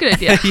yeah, that's a good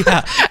idea.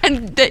 Yeah.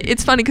 And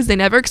it's funny because they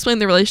never explain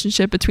the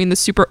relationship between the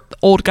super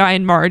old guy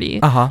and Marty.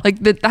 Like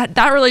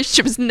that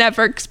relationship is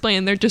never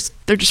explained. They're just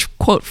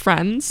quote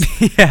friends.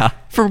 Yeah.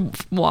 For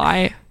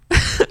why?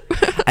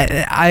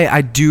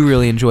 I do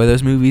really enjoy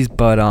those movies,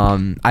 but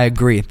I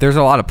agree. There's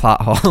a lot of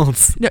plot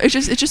holes. No, it's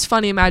just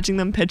funny imagining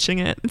them pitching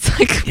it. It's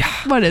like,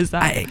 what is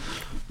that?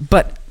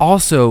 But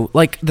also,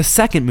 like, the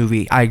second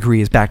movie, I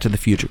agree, is Back to the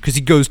Future, because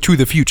he goes to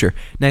the future.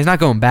 Now, he's not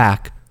going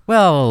back.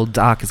 Well,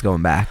 Doc is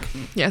going back.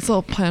 Yeah, it's a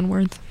little plan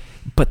words.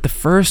 But the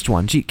first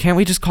one, can't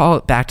we just call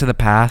it Back to the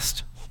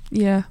Past?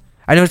 Yeah.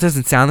 I know it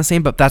doesn't sound the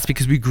same, but that's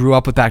because we grew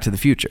up with Back to the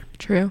Future.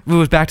 True. If it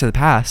was Back to the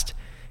Past,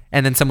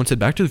 and then someone said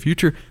Back to the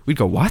Future, we'd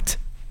go, what?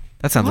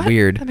 That sounds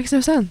weird. That makes no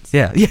sense.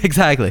 Yeah,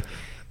 exactly.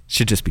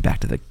 Should just be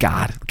Back to the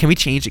God. Can we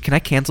change it? Can I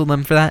cancel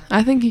them for that?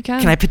 I think you can.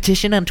 Can I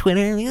petition on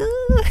Twitter?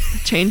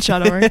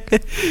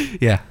 Change.org.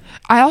 Yeah.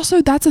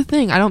 That's a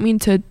thing. I don't mean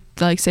to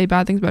like say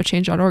bad things about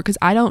change.org because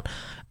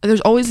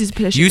there's always these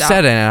petitions. You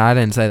said it and I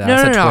didn't say that.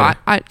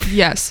 No.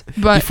 Yes,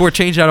 but before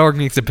change.org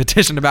makes a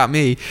petition about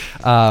me,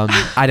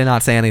 I did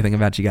not say anything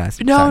about you guys.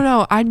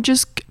 No.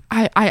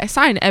 I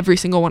sign every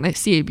single one I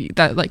see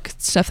that like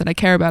stuff that I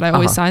care about. I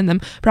always sign them,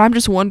 but I'm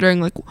just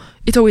wondering, like,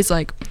 it's always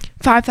like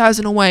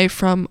 5,000 away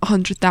from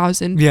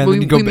 100,000. Yeah, and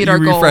then you meet our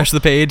goal. Refresh the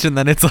page, and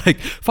then it's like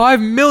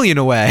 5 million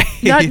away.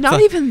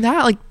 Not even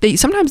that. Like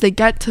sometimes they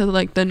get to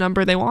like the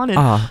number they wanted,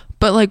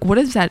 but like, what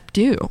does that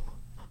do?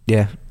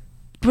 Yeah.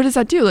 What does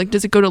that do? Like,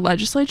 does it go to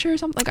legislature or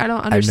something? Like, I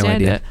don't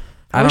understand it.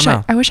 I don't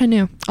know. I wish I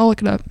knew. I'll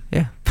look it up.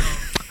 Yeah.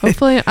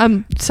 Hopefully,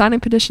 I'm signing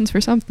petitions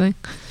for something.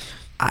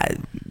 I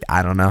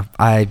don't know.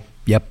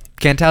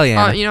 Can't tell you,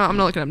 Anna. I'm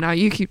gonna look it up now.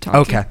 You keep talking.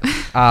 Okay.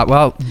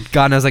 Well,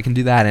 God knows I can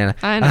do that, Anna.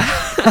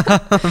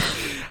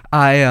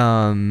 I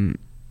know.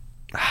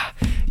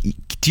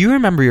 Do you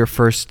remember your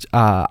first?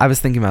 I was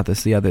thinking about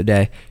this the other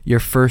day. Your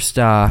first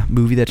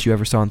movie that you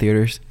ever saw in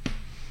theaters?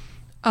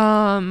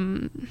 I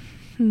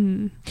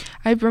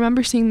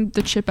remember seeing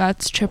the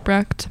Chipettes,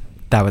 Chipwrecked.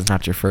 That was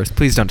not your first.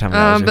 Please don't tell me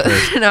that was your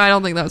first. No, I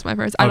don't think that was my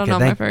first. I don't know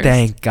my first.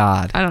 Thank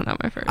God. I don't know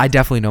my first. I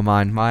definitely know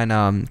mine.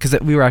 Mine, because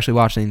we were actually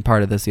watching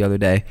part of this the other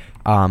day.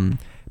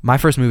 My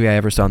first movie I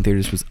ever saw in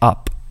theaters was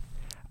Up.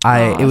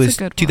 It was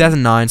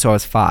 2009, so I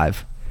was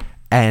 5,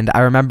 and I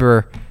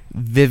remember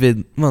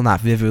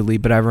not vividly,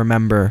 but I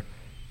remember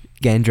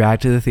getting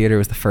dragged to the theater. It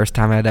was the first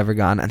time I'd ever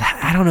gone, and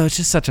I don't know. It's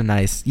just such a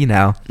nice,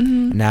 Now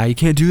you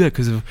can't do that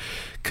because of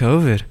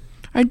COVID.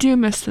 I do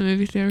miss the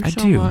movie theater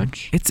so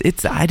much.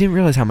 It's I didn't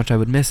realize how much I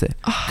would miss it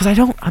because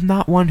I'm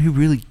not one who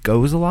really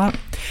goes a lot,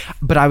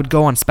 but I would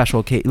go on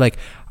special occasions, like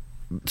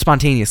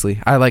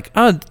spontaneously. I like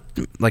to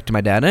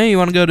my dad, hey, you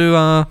want to go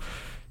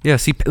to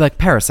see like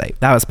Parasite?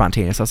 That was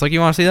spontaneous. I was like, you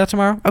want to see that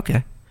tomorrow?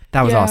 Okay,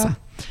 that was awesome.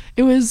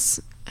 It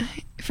was.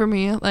 For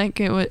me, like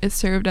it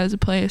served as a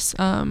place.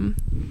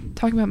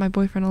 Talking about my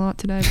boyfriend a lot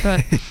today,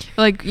 but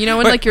like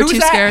when like you're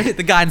too scared.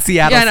 The guy in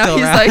Seattle. Yeah, no, still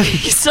he's around. like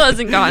he still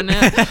hasn't gotten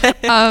it.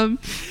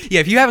 Yeah,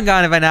 if you haven't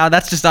gotten it by now,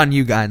 that's just on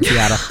you, guy in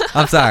Seattle.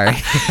 I'm sorry.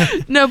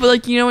 No, but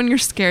like when you're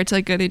scared to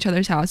like go to each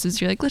other's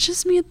houses, you're like, let's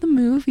just meet at the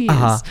movies.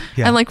 Yeah.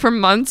 And like for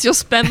months, you'll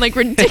spend like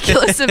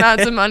ridiculous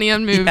amounts of money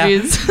on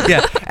movies.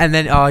 Yeah, and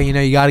then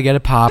you got to get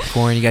a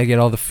popcorn, you got to get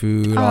all the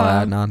food, all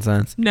that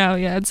nonsense. No,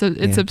 yeah, it's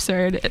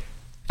absurd.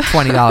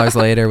 $20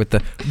 later with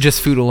the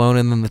just food alone,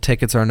 and then the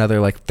tickets are another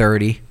like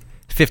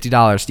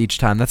 $50 each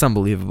time. That's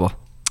unbelievable.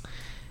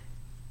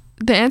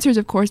 The answers,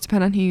 of course,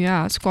 depend on who you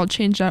ask. While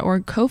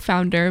Change.org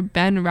co-founder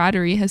Ben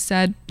Rattery has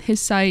said his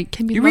site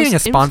can be the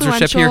most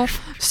influential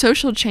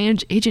social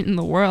change agent in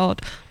the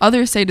world,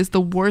 others say it is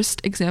the worst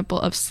example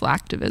of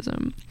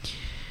slacktivism.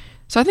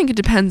 So I think it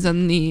depends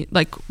on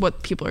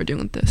what people are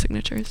doing with the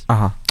signatures.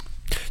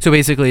 So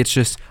basically, it's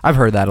just, I've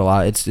heard that a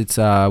lot. It's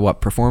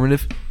what,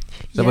 performative?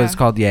 Is that what it's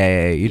called?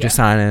 Yeah. You just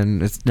sign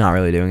in. It's not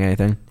really doing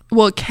anything.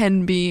 Well, it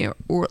can be,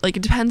 or like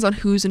it depends on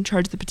who's in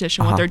charge of the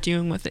petition, what they're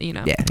doing with it,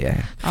 Yeah.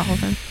 That whole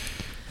thing.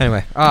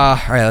 Anyway, all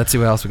right, let's see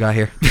what else we got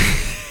here.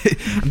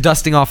 I'm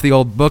dusting off the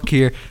old book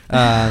here.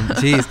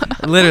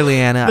 Jeez, literally,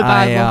 Anna. The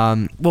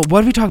Bible. Well,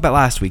 what did we talk about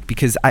last week?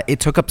 Because it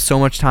took up so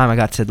much time. I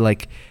got to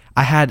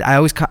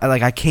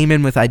I came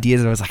in with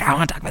ideas and I was like, I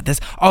want to talk about this.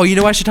 Oh, you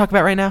know what I should talk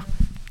about right now?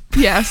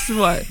 Yes,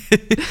 what?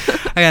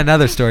 I got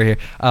another story here.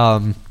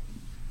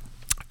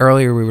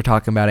 Earlier we were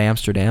talking about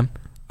Amsterdam.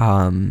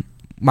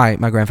 My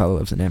grandfather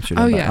lives in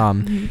Amsterdam. Oh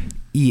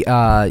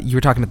yeah. You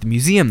were talking about the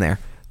museum there.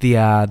 The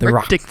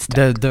rock.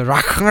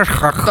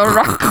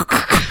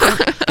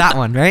 That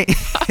one, right?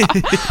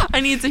 I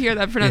need to hear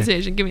that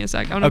pronunciation. Give me a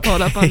sec. I'm gonna pull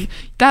it up on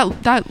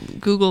that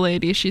Google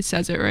lady. She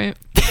says it right.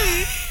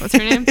 What's her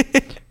name?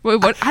 Wait,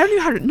 what? I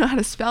don't even know how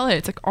to spell it.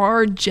 It's like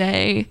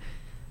RJ.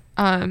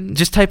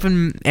 Just type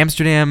in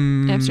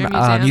Amsterdam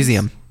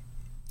Museum.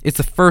 It's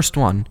the first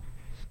one.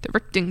 The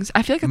Richtings.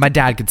 I feel like my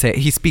dad could say it.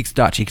 He speaks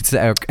Dutch. He could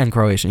say it, and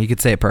Croatian. He could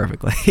say it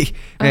perfectly.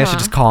 Maybe I should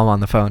just call him on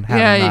the phone.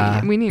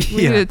 We need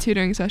a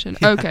tutoring session.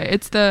 Yeah. Okay,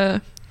 it's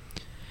the.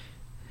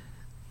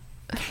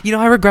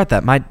 I regret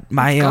that. My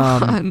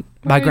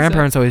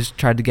grandparents always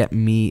tried to get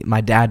my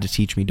dad to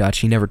teach me Dutch.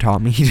 He never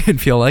taught me. He didn't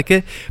feel like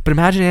it. But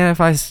imagine, Anna,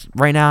 if I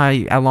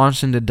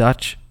launched into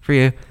Dutch for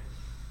you.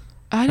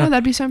 I know,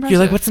 that'd be so impressive. You're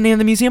like, what's the name of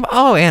the museum?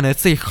 Oh, Anna,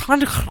 it's the.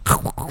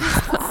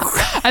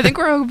 I think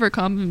we're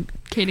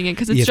overcomplicating it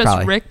because it's just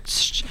probably.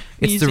 Rich.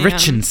 It's the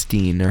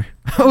Richenstein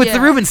it's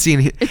the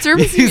Rubenstein. It's the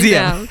Rubenstein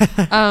Museum.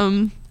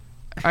 All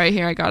right,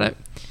 here I got it.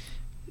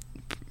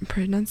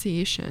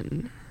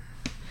 Pronunciation.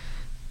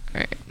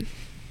 All right.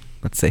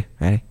 Let's see.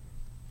 Ready?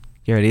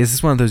 You ready? Is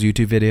this one of those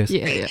YouTube videos?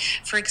 Yeah.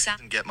 For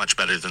example, get much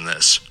better than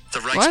this. The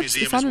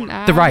Rijksmuseum is one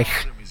of the Reich.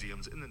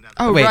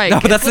 Oh, wait, Reich. no,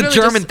 that's the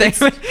German thing.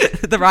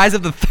 The rise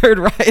of the Third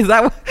Reich. Is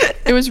that what?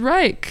 It was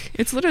Reich.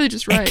 It's literally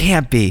just Reich. It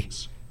can't be.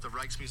 The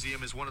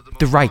Rijksmuseum is one of the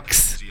The most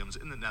Reichs. museums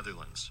in the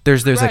Netherlands.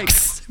 There's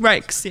Reichs.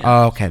 Reichs, yeah.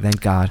 Oh, okay,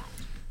 thank God.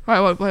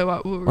 What?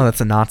 Well,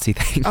 that's a Nazi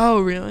thing.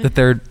 Oh, really? The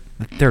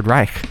Third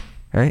Reich,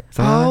 right?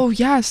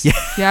 Yes. Yeah.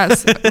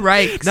 Yes.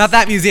 Reichs. Not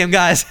that museum,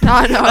 guys.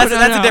 No. That's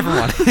a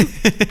different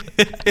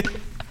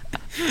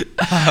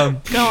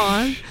one. Go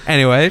on.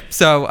 Anyway,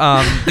 so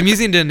the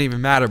museum didn't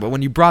even matter, but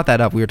when you brought that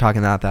up, we were talking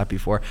about that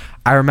before.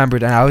 I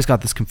remembered, and I always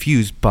got this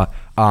confused, but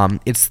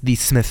it's the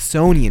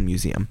Smithsonian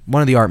Museum,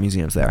 one of the art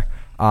museums there.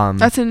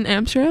 That's in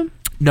Amsterdam?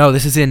 No,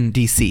 this is in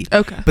DC.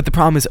 Okay. But the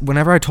problem is,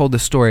 whenever I told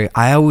this story,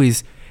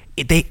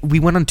 we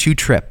went on 2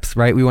 trips,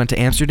 right? We went to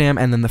Amsterdam,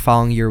 and then the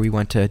following year we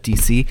went to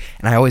DC,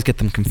 and I always get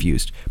them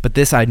confused. But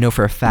this I know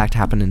for a fact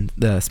happened in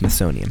the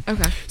Smithsonian.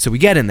 Okay. So we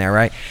get in there,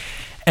 right?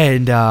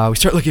 And we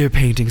start looking at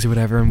paintings or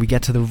whatever, and we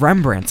get to the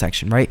Rembrandt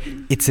section, right?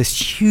 It's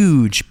this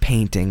huge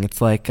painting. It's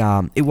like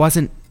it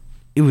wasn't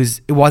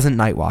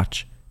Night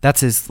Watch.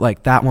 That's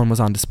that one was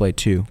on display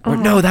too. Or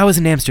no, that was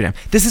in Amsterdam.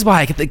 This is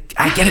why I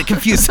get it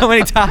confused so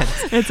many times.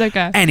 It's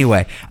okay.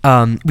 Anyway,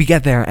 we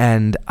get there,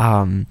 and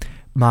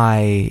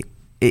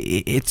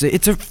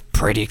it's a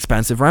pretty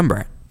expensive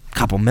Rembrandt, a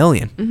couple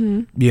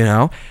million,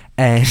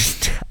 and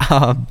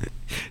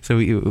so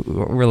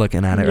we're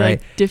looking at it,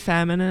 right? Like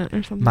defaming it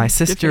or something. My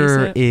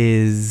sister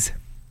is,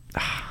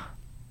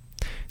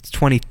 it's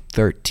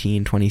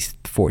 2013,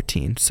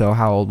 2014. So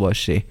how old was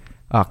she?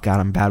 Oh God,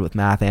 I'm bad with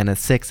math. Anna,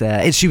 6.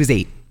 She was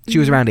 8. She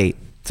was around 8,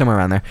 somewhere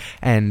around there.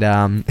 And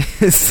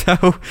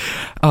so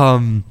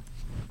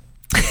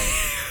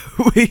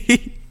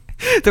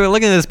we're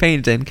looking at this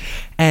painting,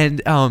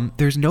 and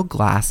there's no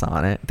glass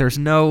on it. There's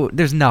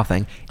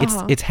nothing.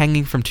 It's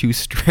hanging from 2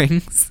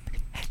 strings.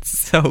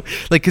 So,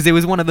 because it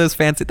was one of those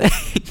fancy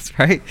things,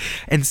 right?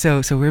 And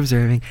so we're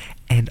observing,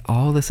 and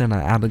all of a sudden,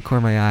 out of the corner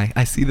of my eye,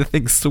 I see the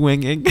thing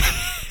swinging.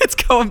 It's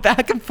going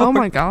back and forth. Oh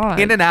my God.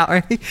 In and out,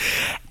 right?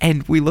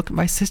 And we look at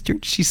my sister,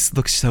 and she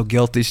looks so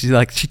guilty. She's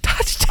like, she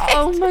touched it.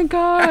 Oh my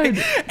God. Right?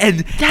 And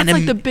that's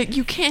like the big,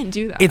 you can't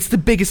do that. It's the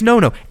biggest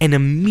no-no. And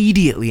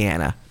immediately,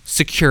 Anna,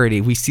 security,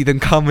 we see them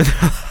come and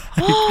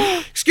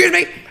like, excuse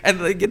me,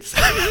 and it's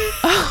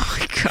oh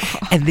my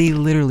God. And they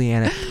literally,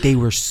 Anna, they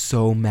were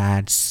so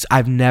mad.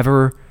 I've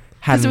never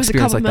had an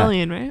experience like that. It was a couple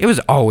million, right?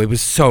 It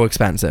was so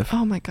expensive.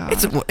 Oh my God.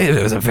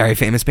 It was a very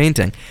famous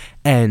painting.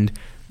 And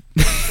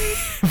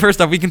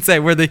first off, we can say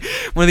we're the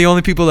one of the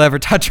only people to ever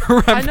touch a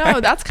Rembrandt. I know,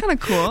 that's kind of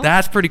cool.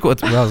 That's pretty cool.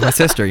 It was my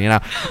sister,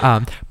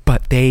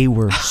 but they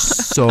were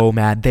so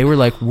mad. They were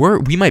like,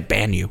 we might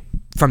ban you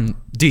from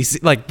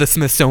DC, like the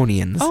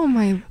Smithsonian's. Oh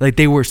my. Like,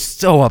 they were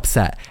so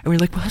upset. And we were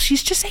like, well,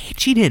 she's just 8.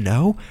 She didn't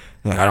know.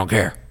 Like, I don't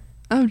care.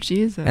 Oh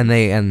Jesus. And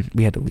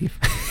we had to leave.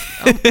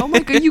 Oh my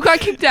god, you got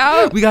kicked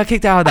out? We got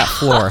kicked out of that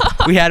floor.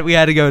 we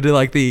had to go to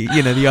like the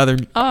the other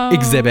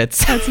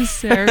exhibits. That's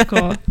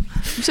hysterical.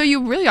 So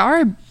you really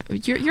are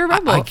you're a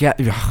rebel. I get,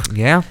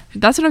 yeah.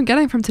 That's what I'm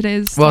getting from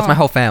today's Well, it's my talk.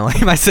 whole family.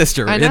 My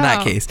sister. I In that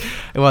know. case,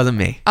 it wasn't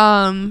me.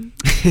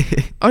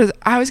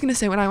 I was gonna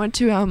say when I went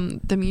to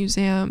the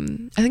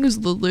museum, I think it was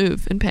the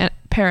Louvre in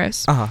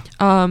Paris.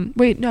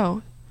 Wait,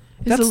 no.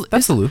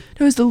 That's the Louvre.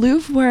 No, it was the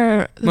Louvre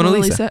where the Mona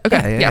Mona Lisa. Lisa.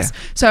 Okay, Yeah, yes.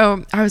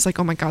 So I was like,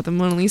 oh my god, the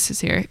Mona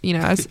Lisa's here.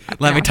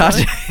 Let me touch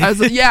it. I was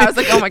like, I was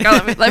like, oh my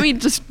god, let me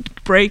just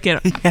break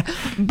it. Yeah.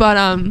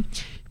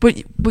 But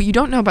what you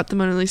don't know about the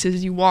Mona Lisa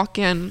is you walk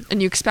in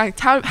and you expect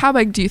how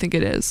big do you think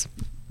it is?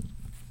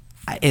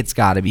 It's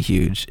got to be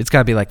huge. It's got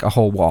to be like a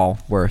whole wall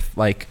worth,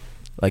 like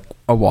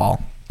a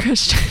wall.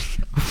 Christian.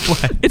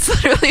 What? It's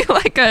literally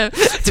like a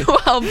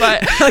 12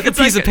 by Like a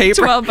piece of paper?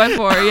 12 by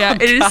 4. Yeah.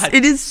 Oh, God.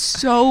 It is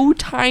so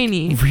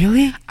tiny.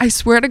 Really? I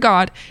swear to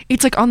God,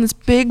 it's like on this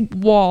big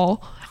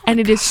wall, and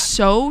it is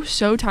so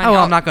tiny. Oh,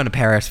 well, I'm not going to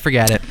Paris.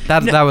 Forget it.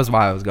 That was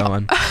why I was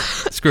going.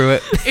 Screw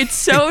it. It's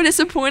so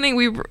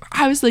disappointing.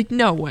 I was like,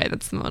 no way,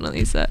 that's the Mona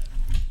Lisa.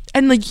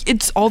 And like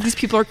it's all these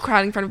people are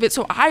crowding in front of it,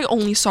 so I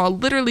only saw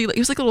literally it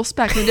was like a little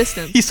speck in the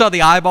distance. You saw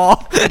the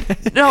eyeball?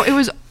 No, it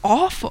was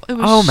awful. It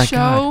was Oh my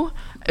God.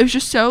 It was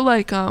just so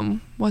like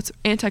what's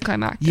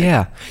anticlimactic.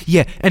 Yeah.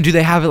 And do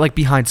they have it like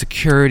behind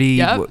security?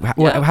 Yep.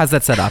 How's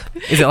that set up?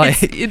 Is it like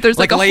there's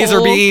like a laser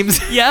whole- beams?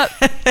 Yep.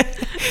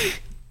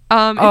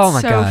 Oh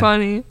my so God.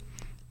 funny.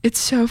 It's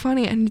so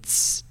funny, and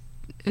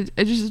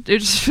it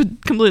just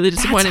completely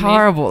disappointed That's me.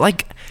 horrible.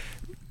 Like,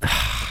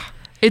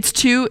 It's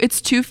 2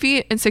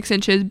 feet and 6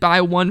 inches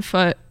by 1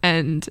 foot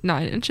and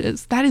 9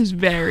 inches. That is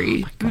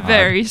very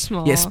very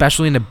small. yeah,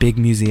 especially in a big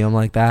museum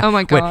like that. Oh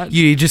my What, God.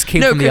 you just came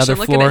No, from the Christian, other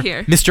look at floor. it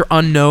here. Mr.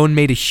 Unknown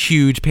made a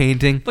huge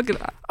painting. Look at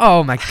that.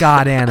 Oh my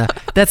God, Anna.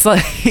 That's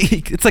like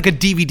it's like a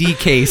DVD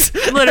case.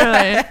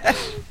 Literally.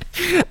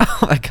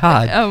 Oh my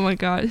God. Oh my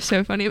God, it's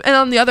so funny. And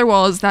on the other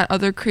wall is that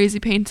other crazy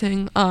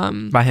painting.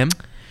 By him?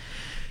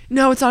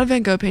 No, it's not a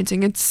Van Gogh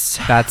painting. It's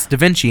That's Da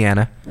Vinci,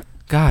 Anna.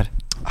 God.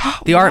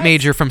 The art What?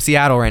 major from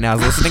Seattle right now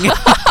is listening.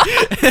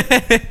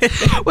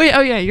 Wait,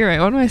 oh yeah, you're right.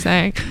 What am I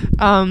saying?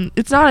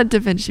 It's not a Da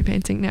Vinci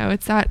painting. No,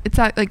 it's that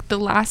like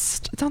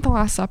it's not the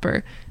Last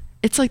Supper.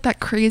 It's like that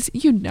crazy,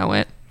 you know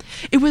it.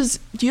 It was,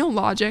 do you know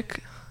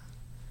Logic,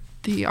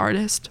 the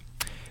artist?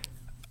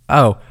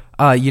 Oh,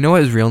 you know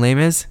what his real name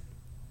is?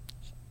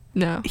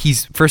 No.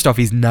 He's first off,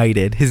 he's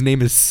knighted. His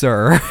name is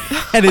Sir,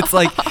 and it's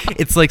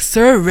like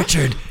Sir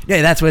Richard.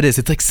 Yeah, that's what it is.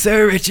 It's like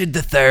Sir Richard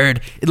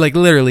III. Like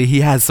literally,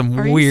 he has some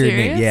Are you weird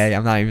serious? name. Yeah,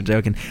 I'm not even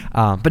joking.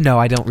 But no,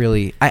 I don't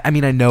really. I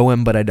mean, I know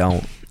him, but I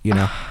don't. You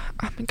know,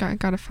 Oh my God, I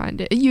gotta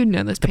find it. You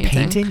know this the painting.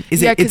 painting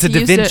is Yeah, it? It's 'cause a he Da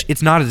used Vinci. it-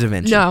 It's not a Da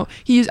Vinci. No,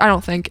 I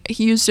don't think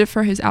he used it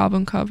for his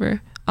album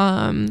cover.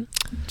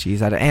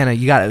 Jeez, Anna,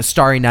 you got a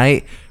Starry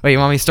Night. Wait, you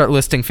want me to start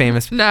listing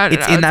famous? No,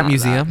 it's no, in that not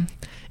museum.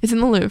 It's in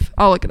the Louvre.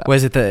 I'll look it up.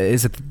 Was it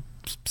is it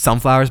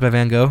Sunflowers by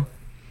Van Gogh?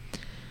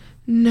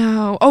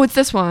 No. Oh, it's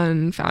this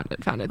one. Found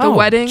it. The Oh,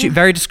 wedding.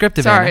 very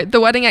descriptive. Sorry, Anna.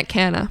 the wedding at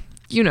Cana.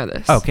 You know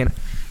this. Oh, okay.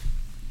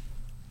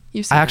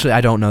 You've seen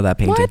I don't know that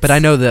painting, What? but I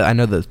know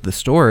the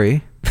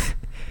story.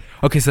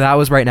 Okay, so that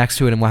was right next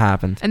to it, and what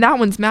happened? And that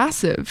one's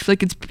massive.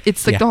 Like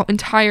it's like Yeah. the whole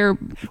entire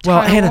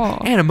Well, tile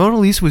wall. Anna, Mona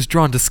Lisa was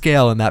drawn to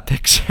scale in that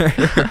picture.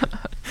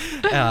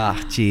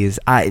 Jeez.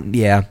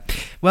 Yeah.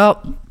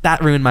 Well,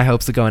 that ruined my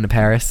hopes of going to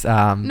Paris.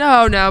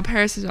 No,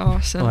 Paris is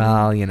awesome.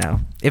 Well,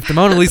 if the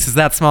Mona Lisa's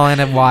that small,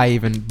 Anna, why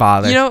even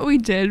bother? You know what we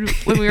did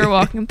when we were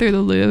walking through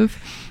the Louvre?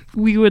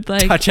 We would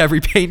like touch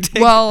every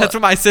painting. Well, that's what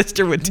my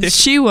sister would do.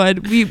 She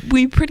would.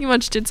 We pretty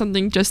much did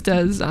something just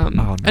as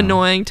no.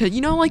 annoying to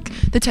like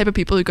the type of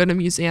people who go to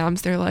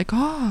museums. They're like,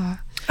 I'm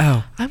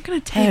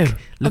gonna take a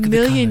look at the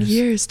million colours."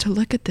 years to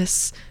look at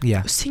this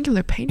Yeah.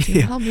 singular painting.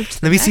 Yeah. And I'll move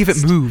to the Let me see if it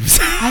next." moves.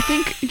 I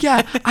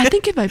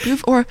think it might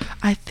move, or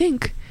I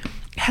think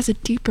it has a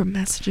deeper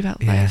message about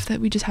Yeah. life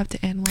that we just have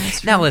to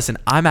analyze. Now from. listen,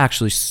 I'm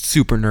actually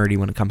super nerdy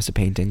when it comes to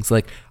paintings.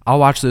 Like I'll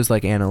watch those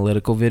like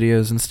analytical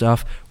videos and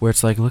stuff where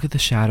it's like look at the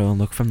shadow and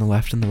look from the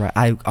left and the right.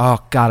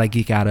 I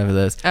geek out over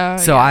this. Oh,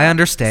 So yeah. I So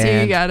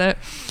understand. you got it.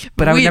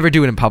 but I would never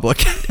do it in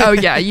public. Oh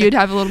yeah, you'd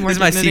have a little more. This is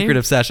my dignity. secret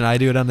obsession. I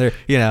do it under,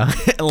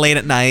 late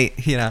at night,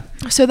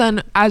 So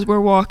then, as we're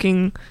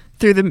walking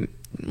through the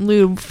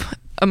Louvre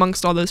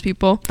amongst all those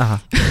people,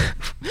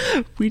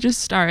 we just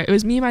started. It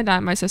was me, my dad,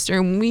 and my sister,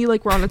 and we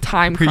were on a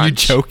time Were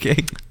crunch. you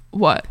joking?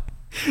 What?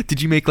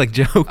 Did you make like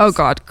jokes? Oh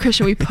God,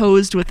 Christian, we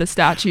posed with the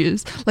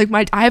statues. Like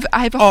I have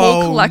a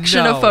whole Oh,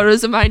 collection no. of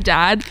photos of my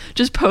dad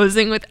just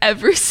posing with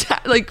every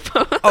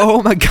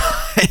Oh my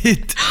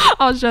God.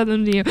 I'll show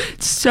them to you.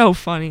 It's so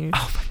funny.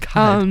 Oh my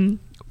God.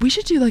 We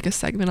should do like a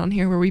segment on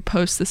here where we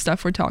post the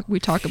stuff we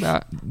talk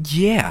about.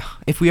 Yeah.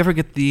 If we ever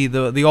get the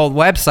old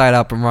website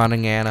up and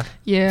running, Anna.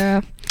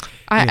 Yeah.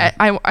 Yeah.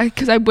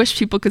 I wish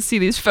people could see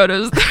these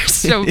photos. They're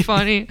so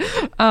funny.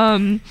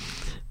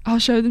 I'll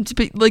show them to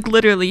be like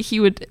literally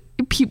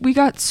we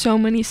got so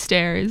many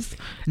stares.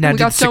 Now, we did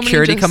got so many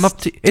security come just-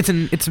 up to? It's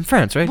in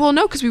France, right? Well,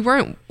 no, because we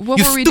weren't. What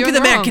you were we stupid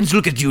doing Americans! wrong?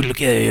 Look at you!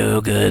 Look at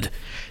you! Good.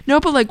 No,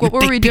 but like, what you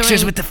were take we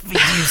pictures doing? with the you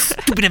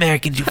stupid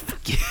Americans! You.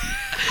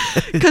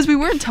 Because we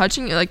weren't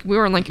touching it. Like, we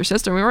weren't like your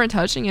sister. We weren't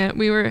touching it.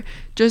 We were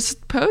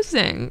just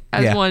posing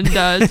as Yeah. one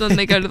does when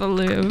they go to the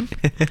Louvre.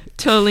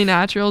 Totally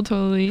natural.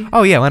 Totally.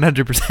 Oh yeah,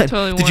 100%.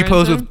 Totally Did you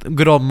pose warranted. with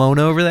good old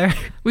Mona over there?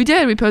 We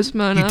did. We posted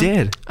Mona. You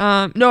did.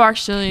 No,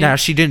 actually. Now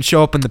she didn't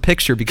show up in the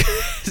picture because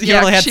you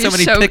only had so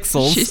she's many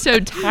pixels. She's so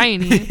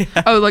tiny.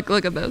 Oh, look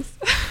at this.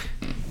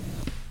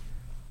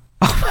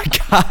 Oh my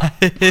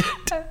god.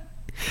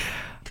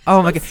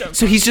 Oh my god.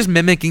 So he's just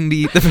mimicking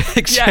the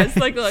picture. Yes,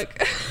 like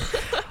look.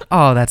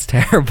 Oh, that's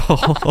terrible.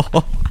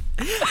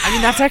 I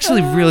mean, that's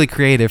actually really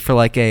creative for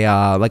like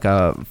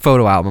a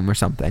photo album or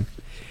something.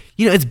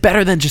 You know, it's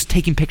better than just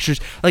taking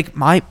pictures. Like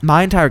my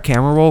entire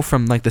camera roll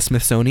from like the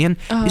Smithsonian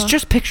is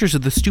just pictures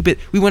of the stupid.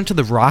 We went to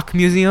the rock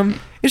museum.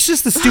 It's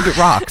just the stupid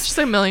rocks. Just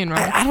a million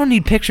rocks. I don't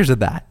need pictures of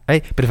that,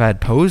 right? But if I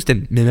had posed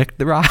and mimicked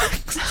the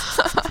rocks,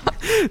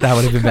 that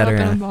would have been Curl better.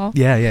 up in a Anna. ball.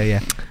 Yeah.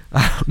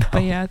 I don't know.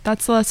 But yeah,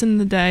 that's the lesson of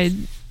the day.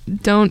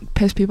 Don't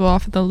piss people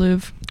off at the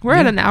Louvre. We're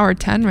at Yeah. an hour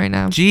 10 right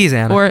now. Jeez,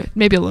 Anna. Or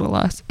maybe a little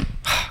less.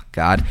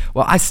 God.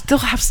 Well, I still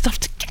have stuff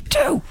to get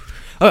to.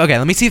 Oh, okay,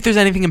 let me see if there's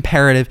anything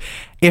imperative.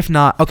 If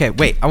not, okay,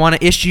 wait. I want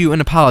to issue an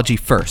apology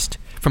first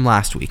from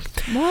last week.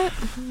 What?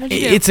 What'd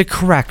you do? It's a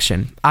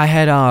correction.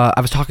 I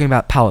was talking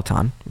about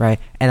Peloton, right?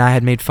 And I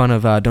had made fun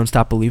of Don't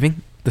Stop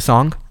Believing, the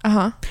song,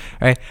 Uh-huh.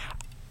 right?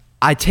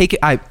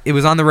 It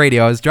was on the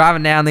radio. I was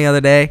driving down the other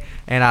day,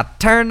 and I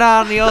turned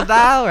on the old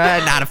dial,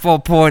 right,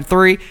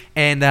 94.3,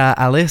 and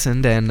I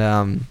listened,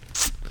 and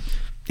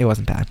it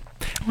wasn't bad.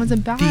 It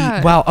wasn't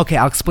bad. Well, okay,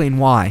 I'll explain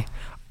why.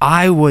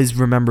 I was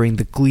remembering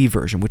the Glee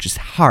version, which is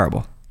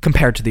horrible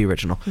compared to the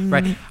original,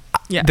 right?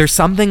 Yes. There's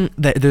something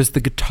there's the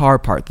guitar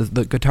part,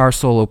 the guitar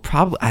solo,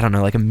 probably, I don't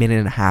know, like a minute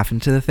and a half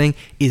into the thing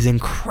is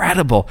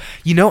incredible.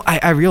 You know,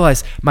 I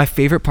realized my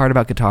favorite part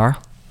about guitar,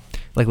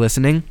 like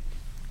listening,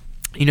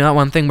 you know that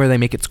one thing where they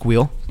make it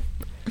squeal?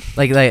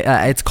 Like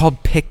it's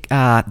called pick,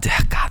 God,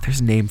 there's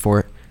a name for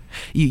it.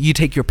 You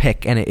take your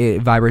pick and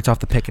it vibrates off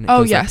the pick and it Oh,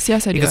 goes yes,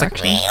 yes, I it do, goes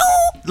actually.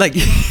 like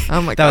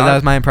Oh my that God.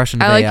 was my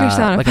impression of I like your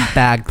sound like a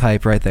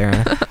bagpipe right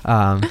there.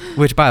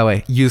 Which, by the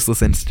way,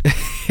 useless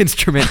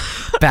instrument.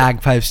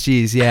 Bagpipes,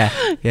 geez, yeah.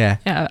 Yeah,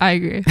 I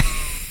agree.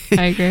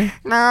 I agree.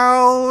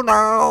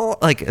 No.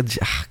 Like,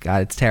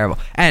 God, it's terrible.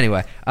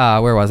 Anyway,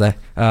 where was I?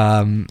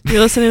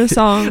 You're listening to the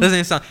song.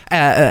 Listening to the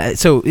song.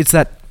 So it's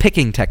that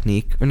picking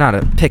technique, or not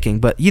a picking,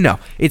 but you know,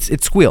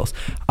 it squeals.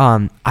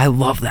 I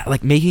love that.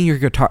 Like making your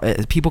guitar.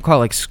 People call it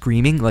like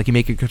screaming. Like you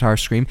make your guitar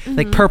scream.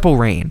 Like Purple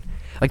Rain.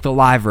 Like the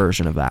live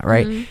version of that,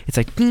 right? It's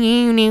like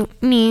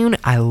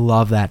I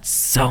love that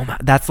so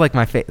much. That's like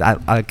my favorite.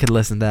 I could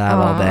listen to that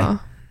all day.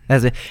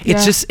 That's it.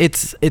 It's Yeah. just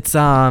it's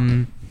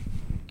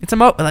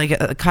like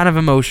a kind of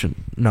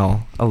emotional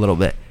a little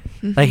bit.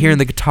 Like hearing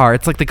the guitar,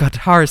 it's like the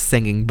guitar is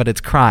singing, but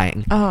it's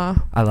crying.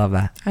 I love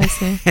that. I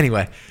see.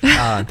 Anyway,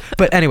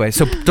 but anyway,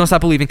 so Don't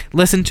Stop Believing.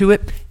 Listen to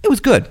it. It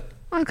was good.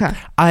 Okay.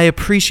 I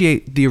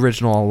appreciate the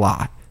original a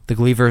lot. The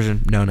Glee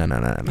version, no.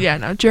 Yeah,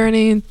 no.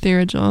 Journey, the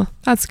original.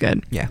 That's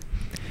good. Yeah.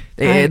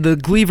 The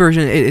Glee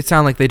version, it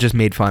sounded like they just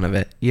made fun of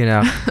it. You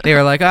know, they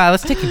were like,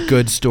 let's take a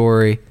good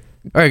story,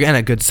 or again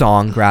a good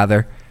song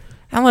rather,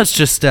 and let's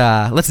just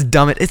let's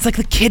dumb it. It's like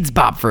the Kids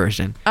Bop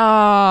version.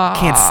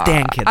 Can't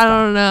stand Kids I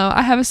Bop. don't know.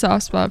 I have a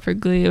soft spot for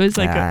Glee. It was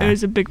like it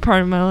was a big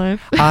part of my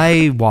life.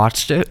 I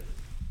watched it.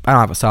 I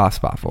don't have a soft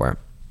spot for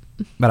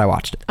it, but I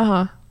watched it. I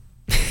don't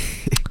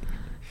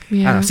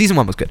Yeah. know. Season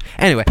 1 was good.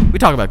 Anyway, we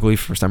talk about Glee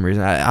for some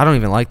reason. I don't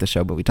even like the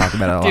show, but we talk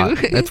about it a Do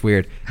lot. we? That's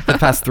weird. For the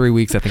past 3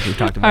 weeks, I think we've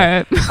talked about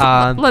it. All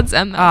right. Let's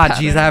end that.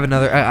 Geez, pattern. I have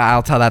another.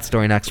 I'll tell that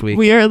story next week.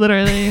 We are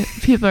literally.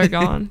 People are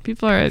gone.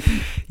 People are.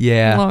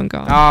 Yeah. long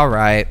gone. All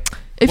right.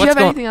 If What's you have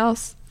going- anything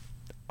else,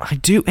 I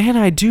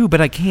do, but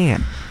I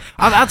can't.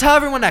 I'll tell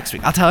everyone next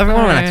week. Next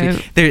Alright.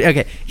 week.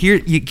 Okay, here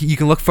you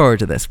can look forward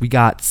to this. We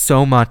got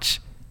so much.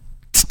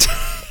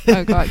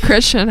 oh god,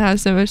 Christian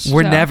has so much.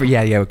 We're stuff. never.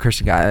 Yeah,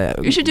 Christian guy.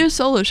 You should do a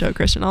solo show,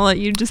 Christian. I'll let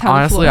you just have.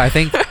 Honestly, the floor. I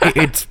think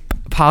it's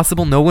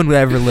possible no one would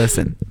ever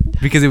listen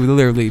because it would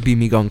literally be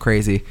me going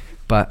crazy.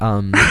 But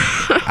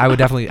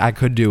I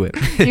could do it.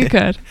 you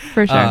could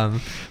for sure.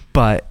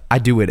 But I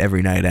do it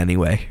every night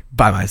anyway,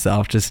 by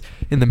myself, just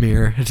in the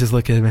mirror, just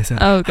looking at myself.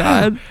 Oh,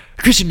 God.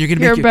 Christian, you're gonna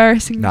You're make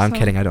embarrassing No, I'm yourself.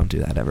 kidding. I don't do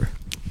that ever.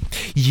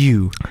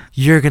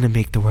 You're gonna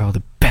make the world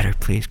a better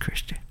place,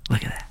 Christian.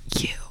 Look at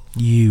that.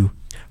 You.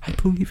 I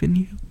believe in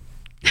you.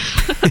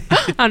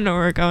 I don't know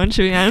where we're going.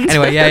 Should we end?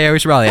 Anyway, yeah, we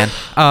should probably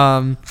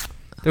end.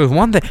 There was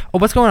one thing. Oh,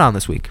 what's going on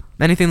this week?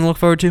 Anything to look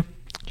forward to?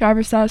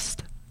 Driver's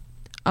test.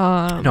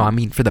 No, I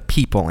mean for the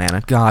people,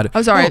 Anna. God.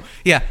 Oh, sorry.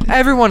 Yeah,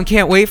 everyone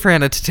can't wait for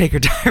Anna to take her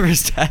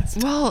driver's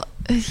test. Well,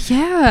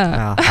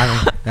 yeah.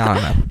 I don't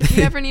know. If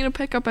you ever need a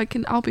pickup,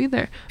 I'll be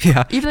there.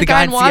 Yeah, Even the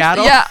guy in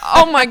Seattle. Yeah.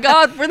 Oh my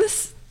God.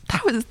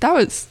 That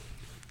was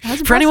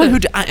For anyone who,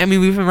 impressive. I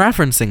mean, we've been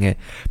referencing it.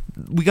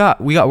 we got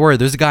word.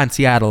 There's a guy in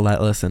Seattle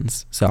that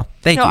listens. So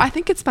thank you. No, I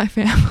think it's my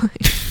family.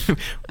 All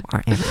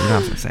right, Anthony, you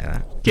don't have to say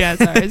that. Yeah,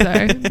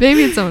 sorry.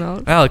 Maybe it's someone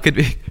else. Well, it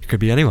could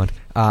be anyone.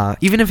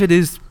 Even if it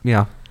is,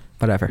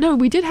 whatever. No,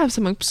 we did have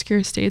some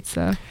obscure states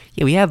though.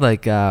 Yeah, we had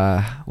like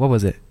what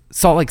was it?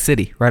 Salt Lake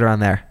City, right around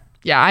there.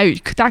 Yeah,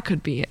 that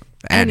could be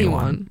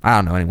anyone. I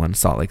don't know anyone in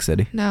Salt Lake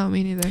City. No,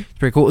 me neither. It's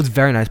pretty cool. It's a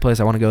very nice place.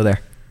 I want to go there.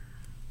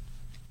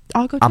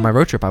 I'll go On my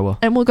road trip, I will.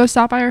 And we'll go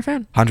stop by our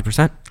fan. 100%.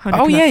 100%.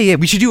 Oh, yeah.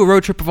 We should do a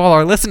road trip of all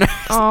our listeners.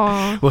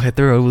 Oh. We'll hit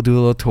the road. We'll do a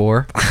little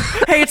tour.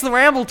 Hey, it's the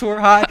Ramble Tour.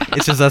 Hi.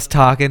 It's just us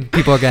talking.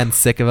 People are getting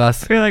sick of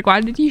us. We're like,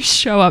 why did you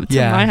show up to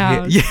my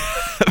house? Yeah.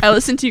 I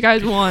listened to you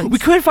guys once. We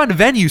couldn't find a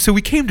venue, so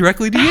we came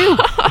directly to you.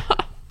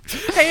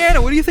 Hey, Anna,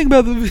 what do you think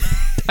about the...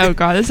 Oh,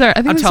 God. I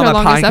think this is our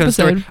longest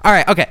episode. Story. All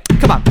right, okay.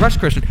 Come on. Rush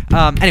Christian.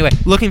 Anyway,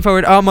 looking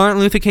forward. Martin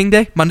Luther King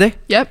Day, Monday.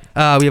 Yep.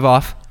 We have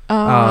off. We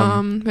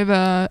have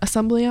a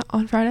assembly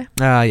on Friday.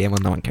 Yeah, well,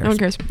 no one cares.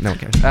 No one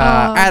cares.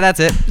 All right,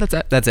 that's it.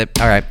 That's it.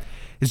 All right.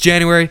 It's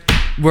January.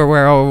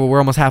 We're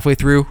almost halfway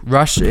through.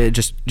 Rush.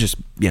 Just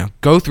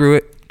go through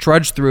it.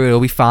 Trudge through it. It'll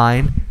be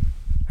fine.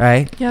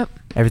 Right? Yep.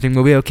 Everything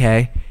will be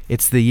okay.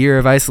 It's the year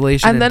of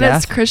isolation and then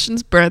death. it's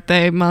Christian's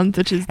birthday month,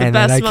 which is the and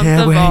best month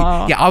of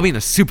all. Yeah, I'll be in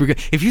a super good...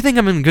 If you think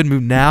I'm in a good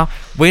mood now,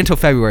 wait until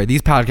February.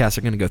 These podcasts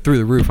are going to go through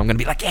the roof. I'm going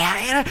to be like, yeah,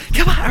 Anna,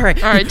 come on. All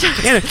right.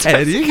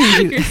 Anna,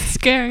 you're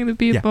scaring the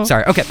people. Yeah,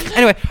 sorry. Okay.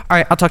 Anyway, all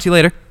right. I'll talk to you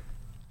later.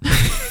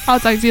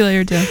 I'll talk to you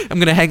later, too. I'm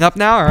going to hang up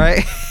now, all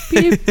right?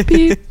 Beep,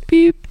 beep,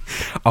 beep.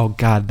 Oh,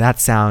 God, that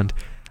sound...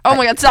 Oh,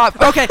 my God,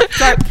 stop. Okay,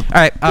 sorry.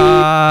 All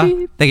right. Beep,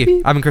 beep, thank you.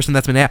 beep. I've been Christian.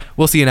 That's been Nat.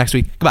 We'll see you next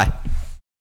week. Goodbye.